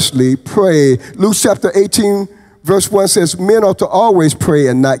earnestly pray. Luke chapter 18, verse 1 says, men ought to always pray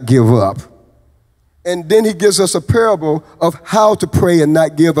and not give up. And then he gives us a parable of how to pray and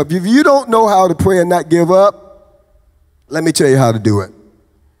not give up. If you don't know how to pray and not give up, let me tell you how to do it.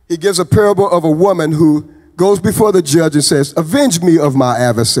 He gives a parable of a woman who goes before the judge and says, avenge me of my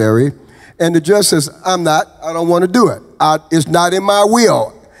adversary. And the judge says, I don't want to do it. It's not in my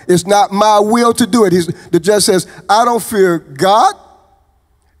will. It's not my will to do it. The judge says, I don't fear God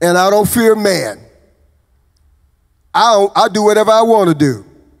and I don't fear man. I do whatever I want to do.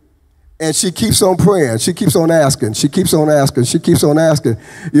 And she keeps on praying. She keeps on asking. She keeps on asking. She keeps on asking.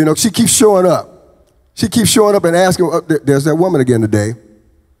 You know, she keeps showing up. She keeps showing up and asking. Oh, there's that woman again today.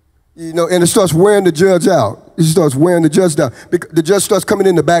 You know, and it starts wearing the judge out. It starts wearing the judge down. The judge starts coming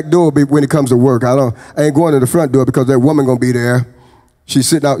in the back door when he comes to work. I ain't going to the front door because that woman gonna be there. She's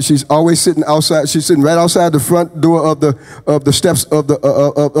sitting out. She's always sitting outside. She's sitting right outside the front door of the steps of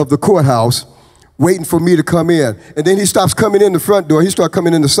the courthouse, waiting for me to come in. And then he stops coming in the front door. He starts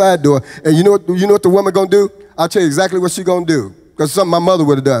coming in the side door. And you know what the woman gonna do? I'll tell you exactly what she gonna do. Because something my mother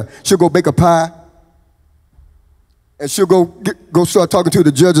would have done. She'll go bake a pie. And she'll go start talking to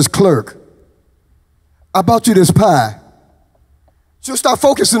the judge's clerk. I bought you this pie. She'll start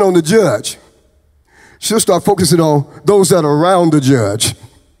focusing on the judge. She'll start focusing on those that are around the judge.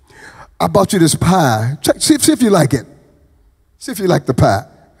 I bought you this pie. See if you like it. See if you like the pie.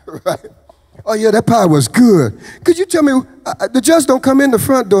 Right? Oh, yeah, that pie was good. Could you tell me, the judge don't come in the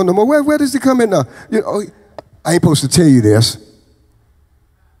front door no more. Where does he come in now? You know, I ain't supposed to tell you this.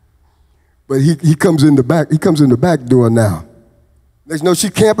 But he comes in the back. He comes in the back door now. There's no,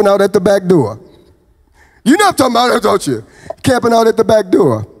 she's camping out at the back door. You know what I'm talking about, don't you? Camping out at the back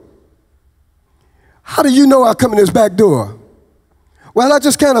door. How do you know I come in this back door? Well, I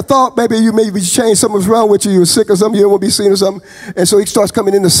just kind of thought maybe you changed, something was wrong with you. You were sick or something. You don't want to be seen or something. And so he starts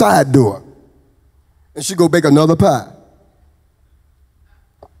coming in the side door. And she go bake another pie.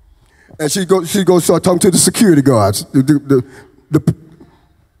 And she go start talking to the security guards, the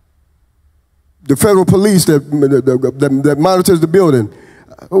federal police that monitors the building.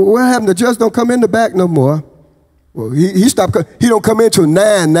 What happened? The judge don't come in the back no more. Well, he stopped. He don't come in till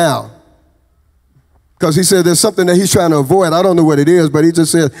 9 now. Because he said there's something that he's trying to avoid. I don't know what it is, but he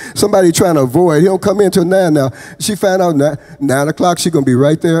just said somebody trying to avoid. He don't come in till 9 now. She found out 9 o'clock she's going to be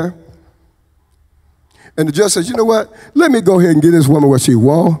right there. And the judge says, you know what? Let me go ahead and get this woman what she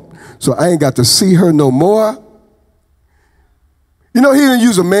wants, so I ain't got to see her no more. You know, he didn't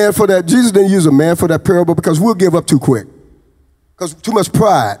use a man for that. Jesus didn't use a man for that parable because we'll give up too quick. Because too much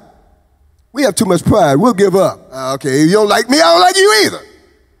pride. We have too much pride. We'll give up. Okay, if you don't like me, I don't like you either.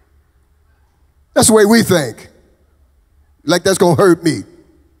 That's the way we think. Like that's going to hurt me.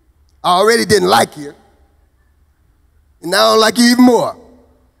 I already didn't like you. And now I don't like you even more.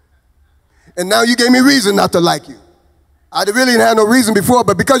 And now you gave me reason not to like you. I really didn't have no reason before,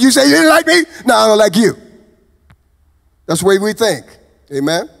 but because you say you didn't like me, now I don't like you. That's the way we think.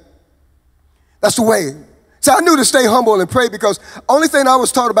 Amen? That's the way. So I knew to stay humble and pray because only thing I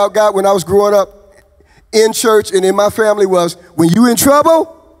was taught about God when I was growing up in church and in my family was when you in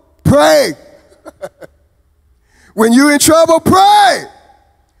trouble, pray. When you in trouble, pray.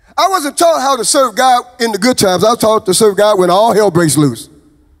 I wasn't taught how to serve God in the good times. I was taught to serve God when all hell breaks loose.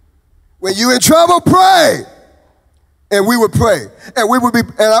 When you in trouble, pray. And we would pray. And we would be,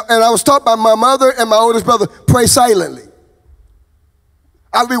 and I was taught by my mother and my oldest brother, pray silently.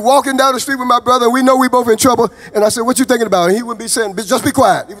 I'd be walking down the street with my brother, and we know we both in trouble. And I said, what you thinking about? And he wouldn't be saying, just be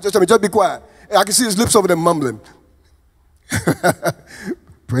quiet. He would just tell me, just be quiet. And I could see his lips over there mumbling.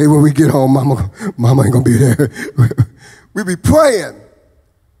 Pray when we get home, mama ain't gonna be there. We'd be praying.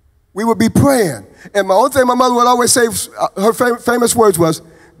 We would be praying. And my only thing my mother would always say, her famous words was,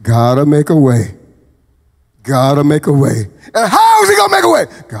 God'll make a way. God'll make a way. And how is he gonna make a way?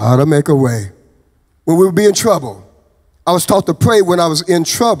 God'll make a way. When we would be in trouble. I was taught to pray when I was in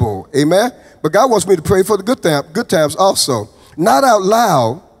trouble. Amen? But God wants me to pray for the good times also. Not out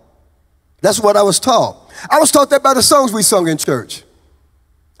loud. That's what I was taught. I was taught that by the songs we sung in church.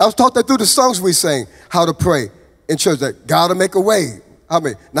 I was taught that through the songs we sang, how to pray in church, that God will make a way. I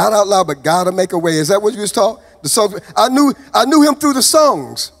mean, not out loud, but God will make a way. Is that what you was taught? The songs. I knew him through the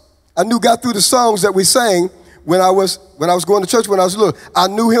songs. I knew God through the songs that we sang when I was going to church when I was little. I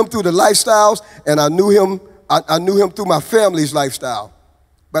knew him through the lifestyles, and I knew him through my family's lifestyle.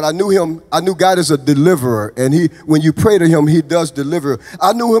 But I knew God is a deliverer, and when you pray to him, he does deliver.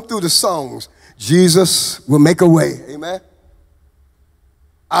 I knew him through the songs. Jesus will make a way. Amen?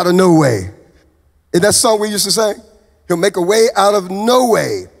 Out of no way. Isn't that song we used to sing? He'll make a way out of no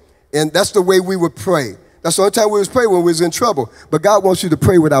way. And that's the way we would pray. That's the only time we was praying when we was in trouble. But God wants you to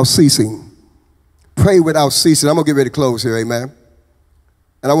pray without ceasing. Pray without ceasing. I'm going to get ready to close here, amen?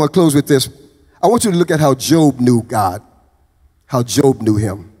 And I want to close with this. I want you to look at how Job knew God, how Job knew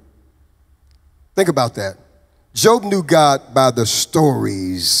him. Think about that. Job knew God by the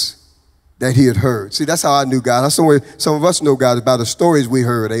stories that he had heard. See, that's how I knew God. That's the way some of us know God, is by the stories we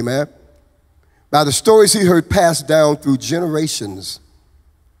heard, amen? By the stories he heard passed down through generations.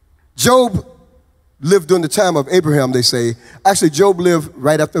 Job lived during the time of Abraham, they say. Actually, Job lived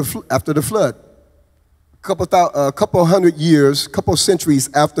right after the flood. A couple hundred years, couple centuries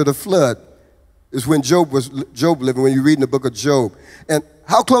after the flood is when Job living, when you read in the book of Job. And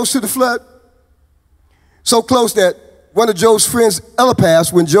how close to the flood? So close that one of Job's friends,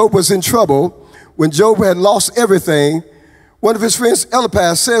 Eliphaz, when Job was in trouble, when Job had lost everything, one of his friends,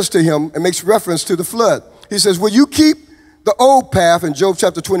 Eliphaz, says to him and makes reference to the flood. He says, will you keep the old path, in Job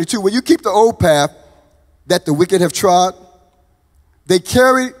chapter 22, will you keep the old path that the wicked have trod? They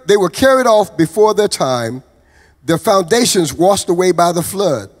were carried off before their time, their foundations washed away by the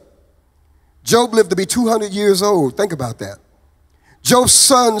flood. Job lived to be 200 years old. Think about that. Noah's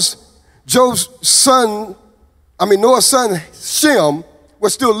son, Shem,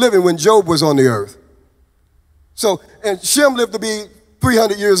 was still living when Job was on the earth. So, and Shem lived to be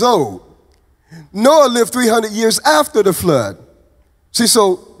 300 years old. Noah lived 300 years after the flood. See,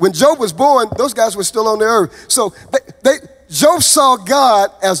 so when Job was born, those guys were still on the earth. So Job saw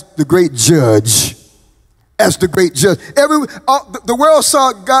God as the great judge. As the great judge. The world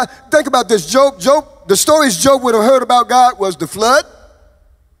saw God. Think about this. The stories Job would have heard about God was the flood,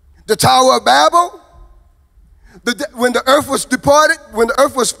 the Tower of Babel, when the earth was departed, when the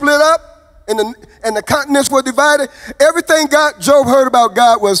earth was split up and the continents were divided. Everything Job heard about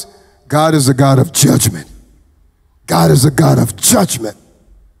God was, God is a God of judgment. God is a God of judgment.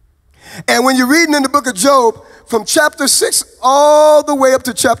 And when you're reading in the book of Job, from chapter 6 all the way up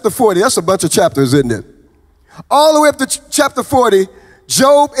to chapter 40, that's a bunch of chapters, isn't it? All the way up to chapter 40,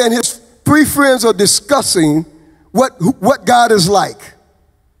 Job and his three friends are discussing what God is like.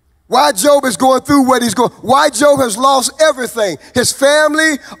 Why Job is going through what he's going, why Job has lost everything. His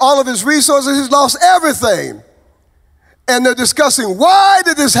family, all of his resources, he's lost everything. And they're discussing, why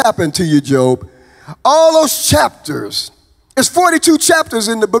did this happen to you, Job? All those chapters, it's 42 chapters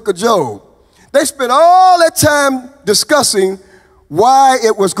in the book of Job. They spent all that time discussing why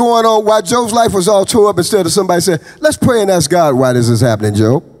it was going on, why Job's life was all tore up, instead of somebody saying, let's pray and ask God why this is happening,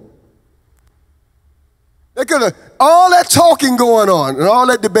 Job. They could have, all that talking going on and all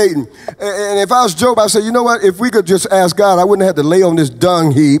that debating. And if I was Job, I'd say, you know what, if we could just ask God, I wouldn't have to lay on this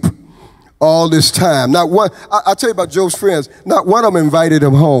dung heap all this time. Not one, I'll tell you about Job's friends, not one of them invited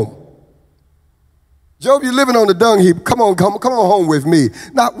him home. Job, you're living on the dung heap. Come on home with me.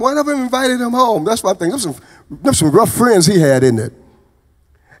 Not one of them invited him home. That's what I'm thinking. There's some rough friends he had, isn't it?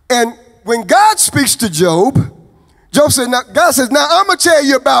 And when God speaks to Job, God says, now I'm going to tell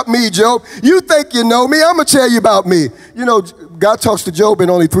you about me, Job. You think you know me. I'm going to tell you about me. You know, God talks to Job in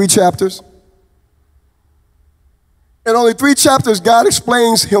only 3 chapters. In only 3 chapters, God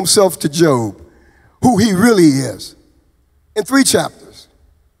explains himself to Job, who he really is. In 3 chapters.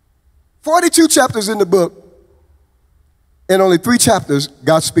 42 chapters in the book. In only 3 chapters,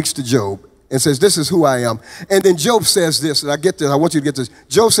 God speaks to Job and says, this is who I am. And then Job says this, and I get this, I want you to get this.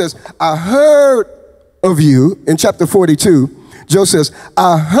 Job says, I heard of you, in chapter 42, Job says,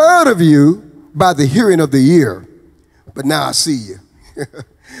 I heard of you by the hearing of the ear, but now I see you.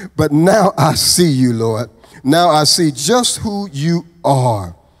 But now I see you, Lord. Now I see just who you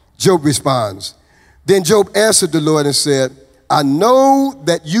are. Job responds. Then Job answered the Lord and said, I know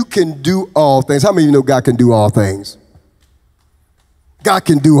that you can do all things. How many of you know God can do all things? God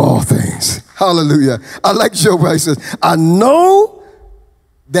can do all things. Hallelujah. I like Job where he says, I know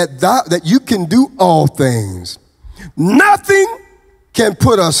that you can do all things. Nothing can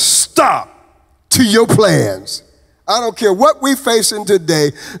put a stop to your plans. I don't care what we're facing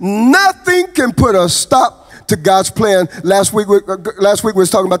today. Nothing can put a stop to God's plan. Last week we was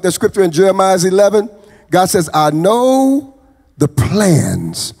talking about that scripture in Jeremiah 11. God says, I know the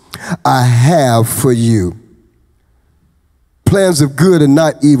plans I have for you. Plans of good and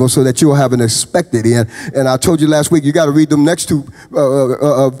not evil, so that you'll have an expected end. And I told you last week, you got to read them next 2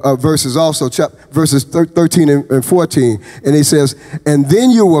 verses also, verses 13 and 14. And he says, and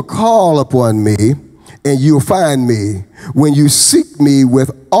then you will call upon me, and you'll find me when you seek me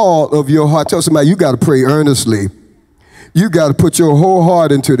with all of your heart. Tell somebody, you got to pray earnestly. You got to put your whole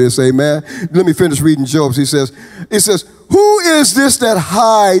heart into this, amen. Let me finish reading Job. It says, who is this that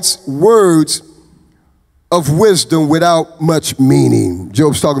hides words of wisdom without much meaning?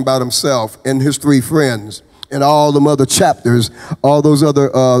 Job's talking about himself and his 3 friends and all them other chapters, all those other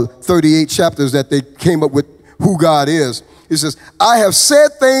 38 chapters that they came up with who God is. He says, I have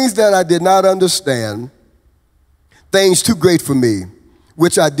said things that I did not understand, things too great for me,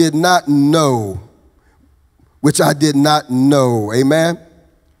 which I did not know, amen?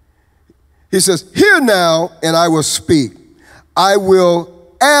 He says, hear now, and I will speak. I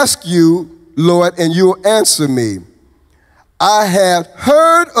will ask you, Lord, and you'll answer me. I have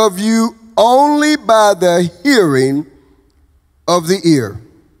heard of you only by the hearing of the ear,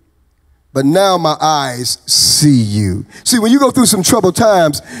 but now my eyes see you. See, when you go through some troubled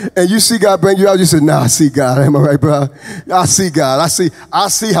times and you see God bring you out, you say, nah, I see God. Am I right, bro? I see God. I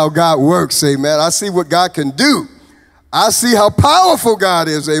see how God works, amen. I see what God can do. I see how powerful God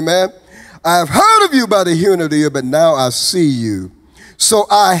is, amen. I have heard of you by the hearing of the ear, but now I see you. So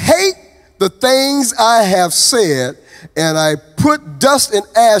I hate the things I have said, and I put dust and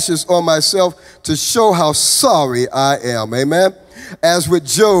ashes on myself to show how sorry I am, amen. As with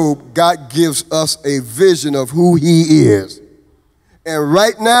Job, God gives us a vision of who he is. And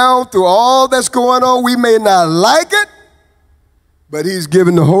right now, through all that's going on, we may not like it, but he's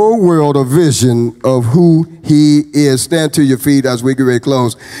given the whole world a vision of who he is. Stand to your feet as we get ready to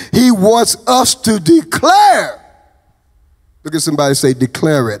close. He wants us to declare. Look at somebody, say,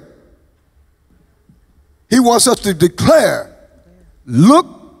 declare it. He wants us to declare, look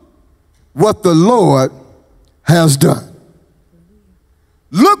what the Lord has done.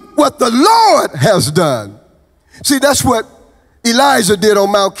 Look what the Lord has done. See, that's what Elijah did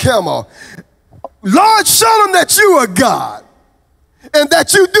on Mount Carmel. Lord, show them that you are God and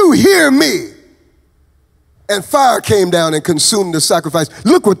that you do hear me. And fire came down and consumed the sacrifice.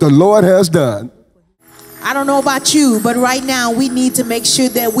 Look what the Lord has done. I don't know about you, but right now we need to make sure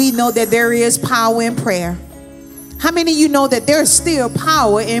that we know that there is power in prayer. How many of you know that there's still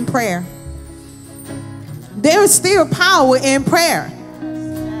power in prayer? There is still power in prayer.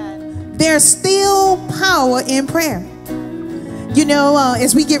 There's still power in prayer. You know,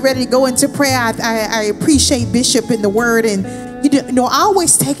 as we get ready to go into prayer, I appreciate Bishop in the Word, and you know,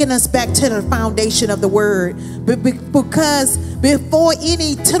 always taking us back to the foundation of the Word. But because before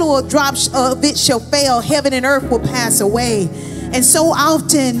any tittle drop of it shall fail, heaven and earth will pass away. And so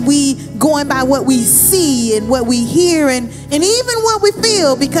often we going by what we see and what we hear and even what we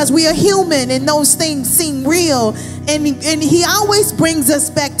feel, because we are human and those things seem real. And he always brings us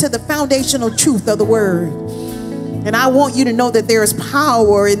back to the foundational truth of the Word. And I want you to know that there is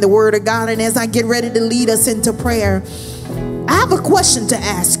power in the Word of God. And as I get ready to lead us into prayer, I have a question to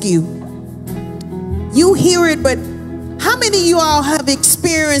ask you. You hear it, but how many of you all have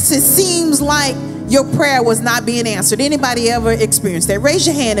experienced it seems like your prayer was not being answered? Anybody ever experienced that? Raise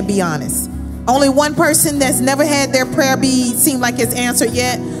your hand and be honest. Only one person that's never had their prayer seem like it's answered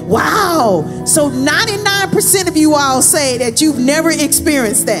yet? Wow. So 99% of you all say that you've never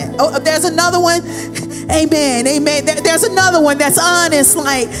experienced that. Oh, there's another one. Amen. Amen. There's another one that's honest.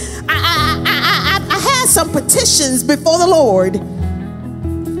 Like, I had some petitions before the Lord,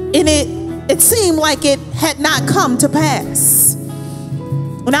 and it seemed like it had not come to pass.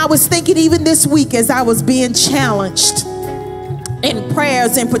 When I was thinking even this week as I was being challenged in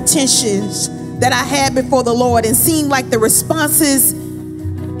prayers and petitions that I had before the Lord, and seemed like the responses,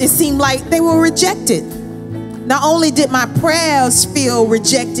 it seemed like they were rejected. Not only did my prayers feel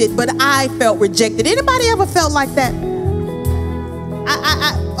rejected, but I felt rejected. Anybody ever felt like that?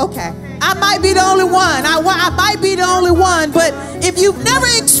 Okay. I might be the only one. I might be the only one, but if you've never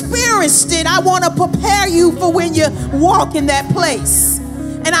experienced it, I want to prepare you for when you walk in that place.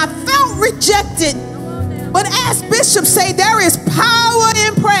 And I felt rejected, but as Bishop say, there is power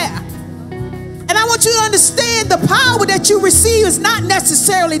in prayer. And I want you to understand the power that you receive is not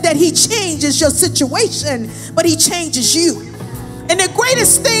necessarily that he changes your situation, but he changes you. And the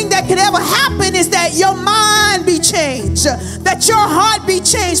greatest thing that could ever happen is that your mind be changed, that your heart be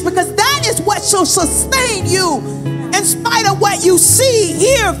changed, because that is what shall sustain you in spite of what you see,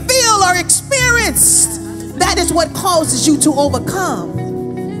 hear, feel, or experience. That is what causes you to overcome.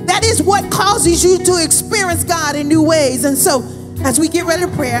 That is what causes you to experience God in new ways. And so as we get ready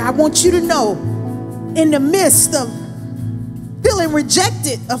to pray, I want you to know, in the midst of feeling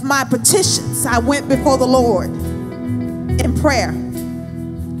rejected of my petitions, I went before the Lord in prayer.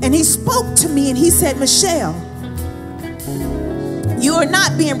 And he spoke to me and he said, Michelle, you are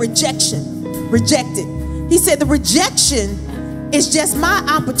not being rejected. He said the rejection is just my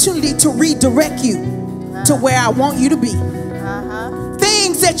opportunity to redirect you to where I want you to be.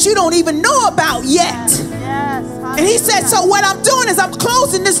 Things that you don't even know about yet. And he said, so what I'm doing is I'm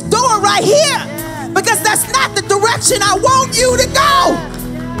closing this door right here, because that's not the direction I want you to go.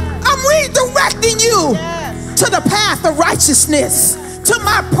 I'm redirecting you to the path of righteousness, to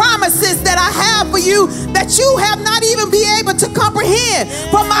my promises that I have for you that you have not even been able to comprehend.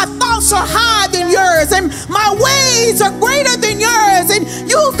 For my thoughts are higher than yours, and my ways are greater than yours, and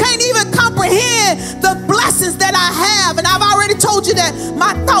you can't even comprehend the blessings that I have. And I've already told you that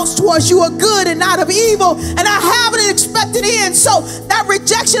my thoughts towards you are good and not of evil, and I have an expected end. So that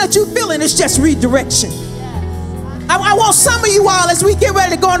rejection that you're feeling is just redirection. I want some of you all, as we get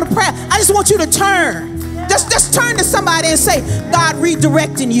ready to go into prayer, I just want you to turn. Just turn to somebody and say, God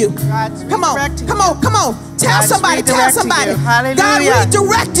redirecting you. Come on. Tell somebody. God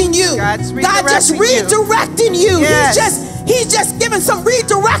redirecting you. God just redirecting you. He's just giving some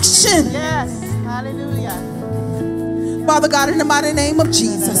redirection. Yes. Hallelujah. Father God, in the mighty name of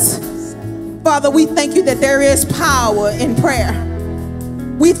Jesus, Father, we thank you that there is power in prayer.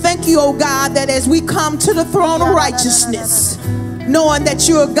 We thank you, oh God, that as we come to the throne of righteousness, knowing that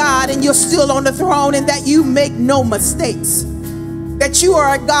you're God and you're still on the throne and that you make no mistakes, that you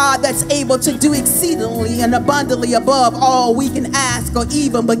are a God that's able to do exceedingly and abundantly above all we can ask or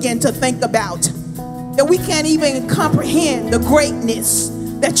even begin to think about, that we can't even comprehend the greatness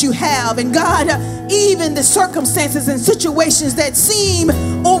that you have. And God, even the circumstances and situations that seem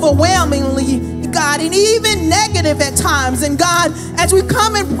overwhelmingly, God, and even negative at times. And God, as we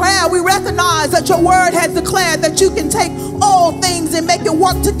come in prayer, we recognize that your word has declared that you can take all things and make it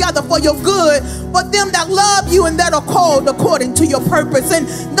work together for your good, for them that love you and that are called according to your purpose. And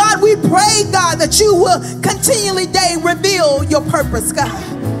God, we pray, God, that you will continually reveal your purpose, God.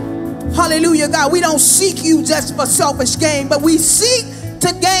 Hallelujah, God. We don't seek you just for selfish gain, but we seek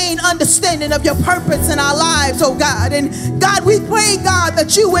to gain understanding of your purpose in our lives, oh God. And God, we pray, God,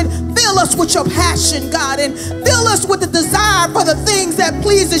 that you would fill us with your passion, God, and fill us with the desire for the things that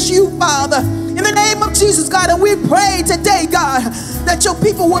pleases you, Father. In the name of Jesus, God, and we pray today, God, that your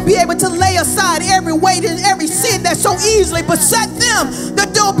people will be able to lay aside every weight and every sin that so easily beset them,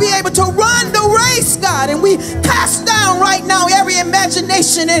 that they'll be able to run the race, God. And we cast down right now every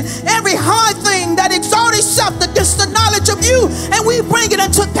imagination and every hard thing that exalts itself against the knowledge of you, and we bring it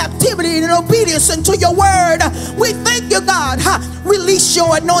into captivity and obedience into your word. We thank you, God. Release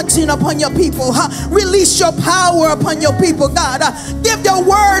your anointing upon your people. Release your power upon your people, God. Give your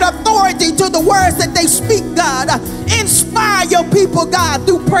word authority to the words that they speak, God. Inspire your people, God,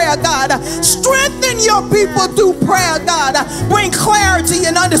 through prayer, God. Strengthen your people through prayer, God. Bring clarity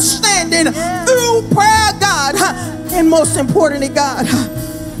and understanding through prayer, God. And most importantly, God,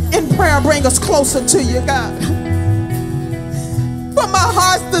 in prayer, bring us closer to you, God. For my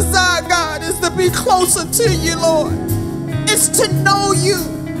heart's desire, God, is to be closer to you, Lord. It's to know you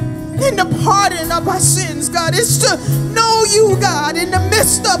in the pardon of my sins, God. It's to know you, God, in the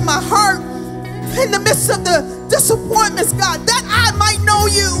midst of my hurt, in the midst of the disappointments, God, that I might know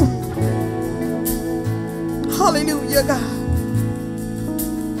you. Hallelujah, God.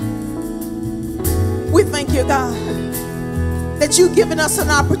 We thank you, God, that you've given us an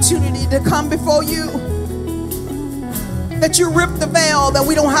opportunity to come before you, that you ripped the veil, that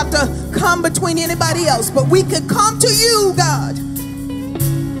we don't have to come between anybody else, but we could come to you, God,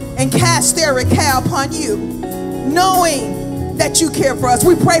 and cast every care upon you, knowing that you care for us.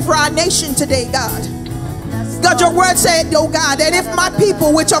 We pray for our nation today, God. God, your word said, oh God, that if my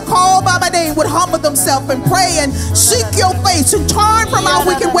people which are called by my name would humble themselves and pray and seek your face and turn from our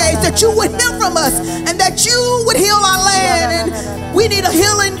wicked ways, that you would hear from us and that you would heal our land. And we need a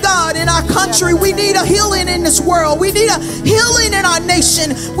healing, God, in our country. We need a healing in this world. We need a healing in our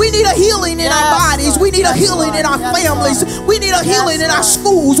nation. We need a healing in our bodies. We need a healing in our families. We need a healing in our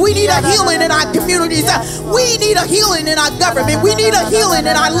schools. We need a healing in our communities. We need a healing in our government. We need a healing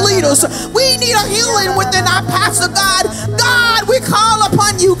in our leaders. We need a healing within our pastor, God. God, we call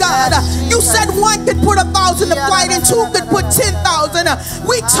upon you, God. You said one could put 1,000 to flight and two could put 10,000.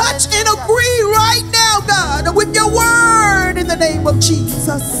 We touch and agree right now, God, with your word in the name of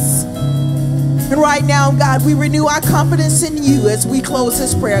Jesus. And right now, God, we renew our confidence in you as we close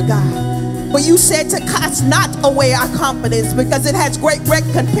this prayer, God. For you said to cast not away our confidence, because it has great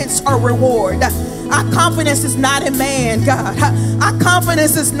recompense or reward. Our confidence is not in man, God. Our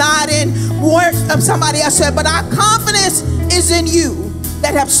confidence is not in work of somebody else, but our confidence is in you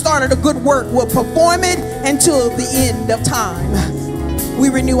that have started a good work, will perform it until the end of time. We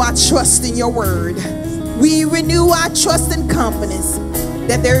renew our trust in your word. We renew our trust and confidence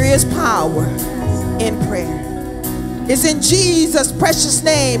that there is power in prayer. It's in Jesus' precious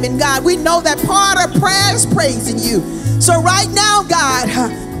name. And God, we know that part of prayer is praising you. So right now, God,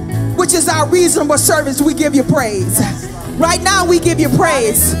 which is our reasonable service, we give you praise. Right now, we give you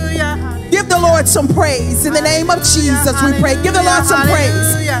praise. Give the Lord some praise. In the name of Jesus, we pray. Give the Lord some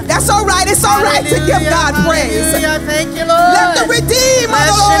praise. That's all right. It's all right to give God praise. Thank you, Lord. Let the Redeemer of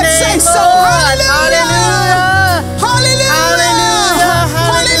the Lord say so. Hallelujah. Hallelujah.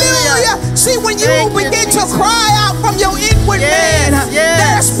 Hallelujah. See, when you begin to cry out from your inward man,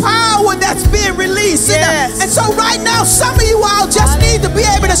 there's power that's being released. And so right now, some of you all just need to be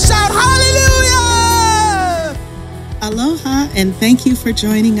able to shout hallelujah. Aloha, and thank you for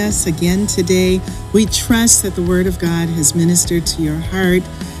joining us again today. We trust that the Word of God has ministered to your heart,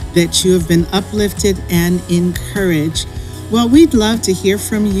 that you have been uplifted and encouraged. Well, we'd love to hear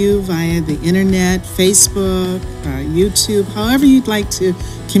from you via the internet, Facebook, YouTube, however you'd like to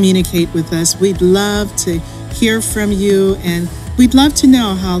communicate with us. We'd love to hear from you, and We'd love to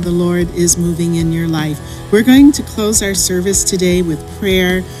know how the Lord is moving in your life. We're going to close our service today with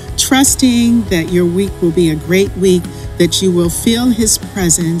prayer, trusting that your week will be a great week, that you will feel His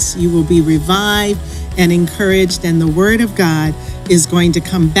presence, you will be revived and encouraged, and the Word of God is going to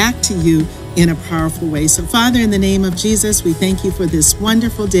come back to you in a powerful way. So, Father, in the name of Jesus, we thank you for this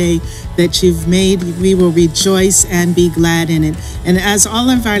wonderful day that you've made. We will rejoice and be glad in it. And as all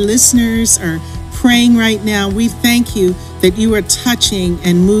of our listeners are praying right now, we thank you that you are touching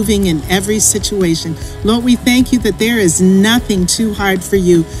and moving in every situation. Lord, we thank you that there is nothing too hard for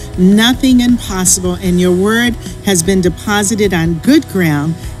you, nothing impossible, and your word has been deposited on good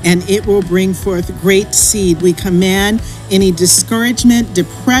ground, and it will bring forth great seed. We command any discouragement,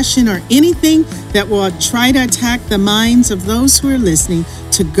 depression, or anything that will try to attack the minds of those who are listening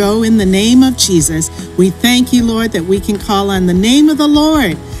to go in the name of Jesus. We thank you, Lord, that we can call on the name of the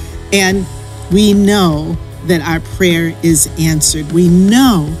Lord, and we know that our prayer is answered. We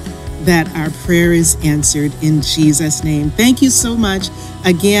know that our prayer is answered in Jesus' name. Thank you so much.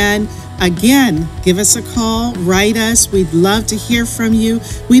 Again, give us a call, write us. We'd love to hear from you.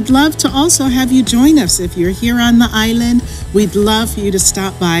 We'd love to also have you join us. If you're here on the island, we'd love for you to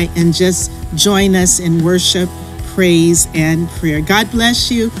stop by and just join us in worship, praise, and prayer. God bless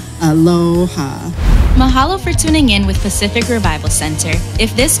you. Aloha. Mahalo for tuning in with Pacific Revival Center.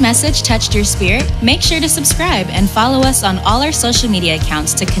 If this message touched your spirit, make sure to subscribe and follow us on all our social media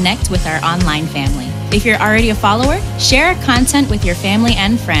accounts to connect with our online family. If you're already a follower, share our content with your family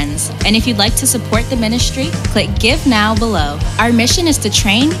and friends. And if you'd like to support the ministry, click Give Now below. Our mission is to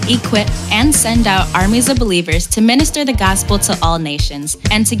train, equip, and send out armies of believers to minister the gospel to all nations.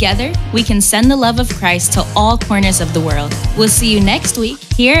 And together, we can send the love of Christ to all corners of the world. We'll see you next week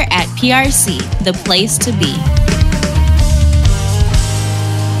here at PRC, the place to be.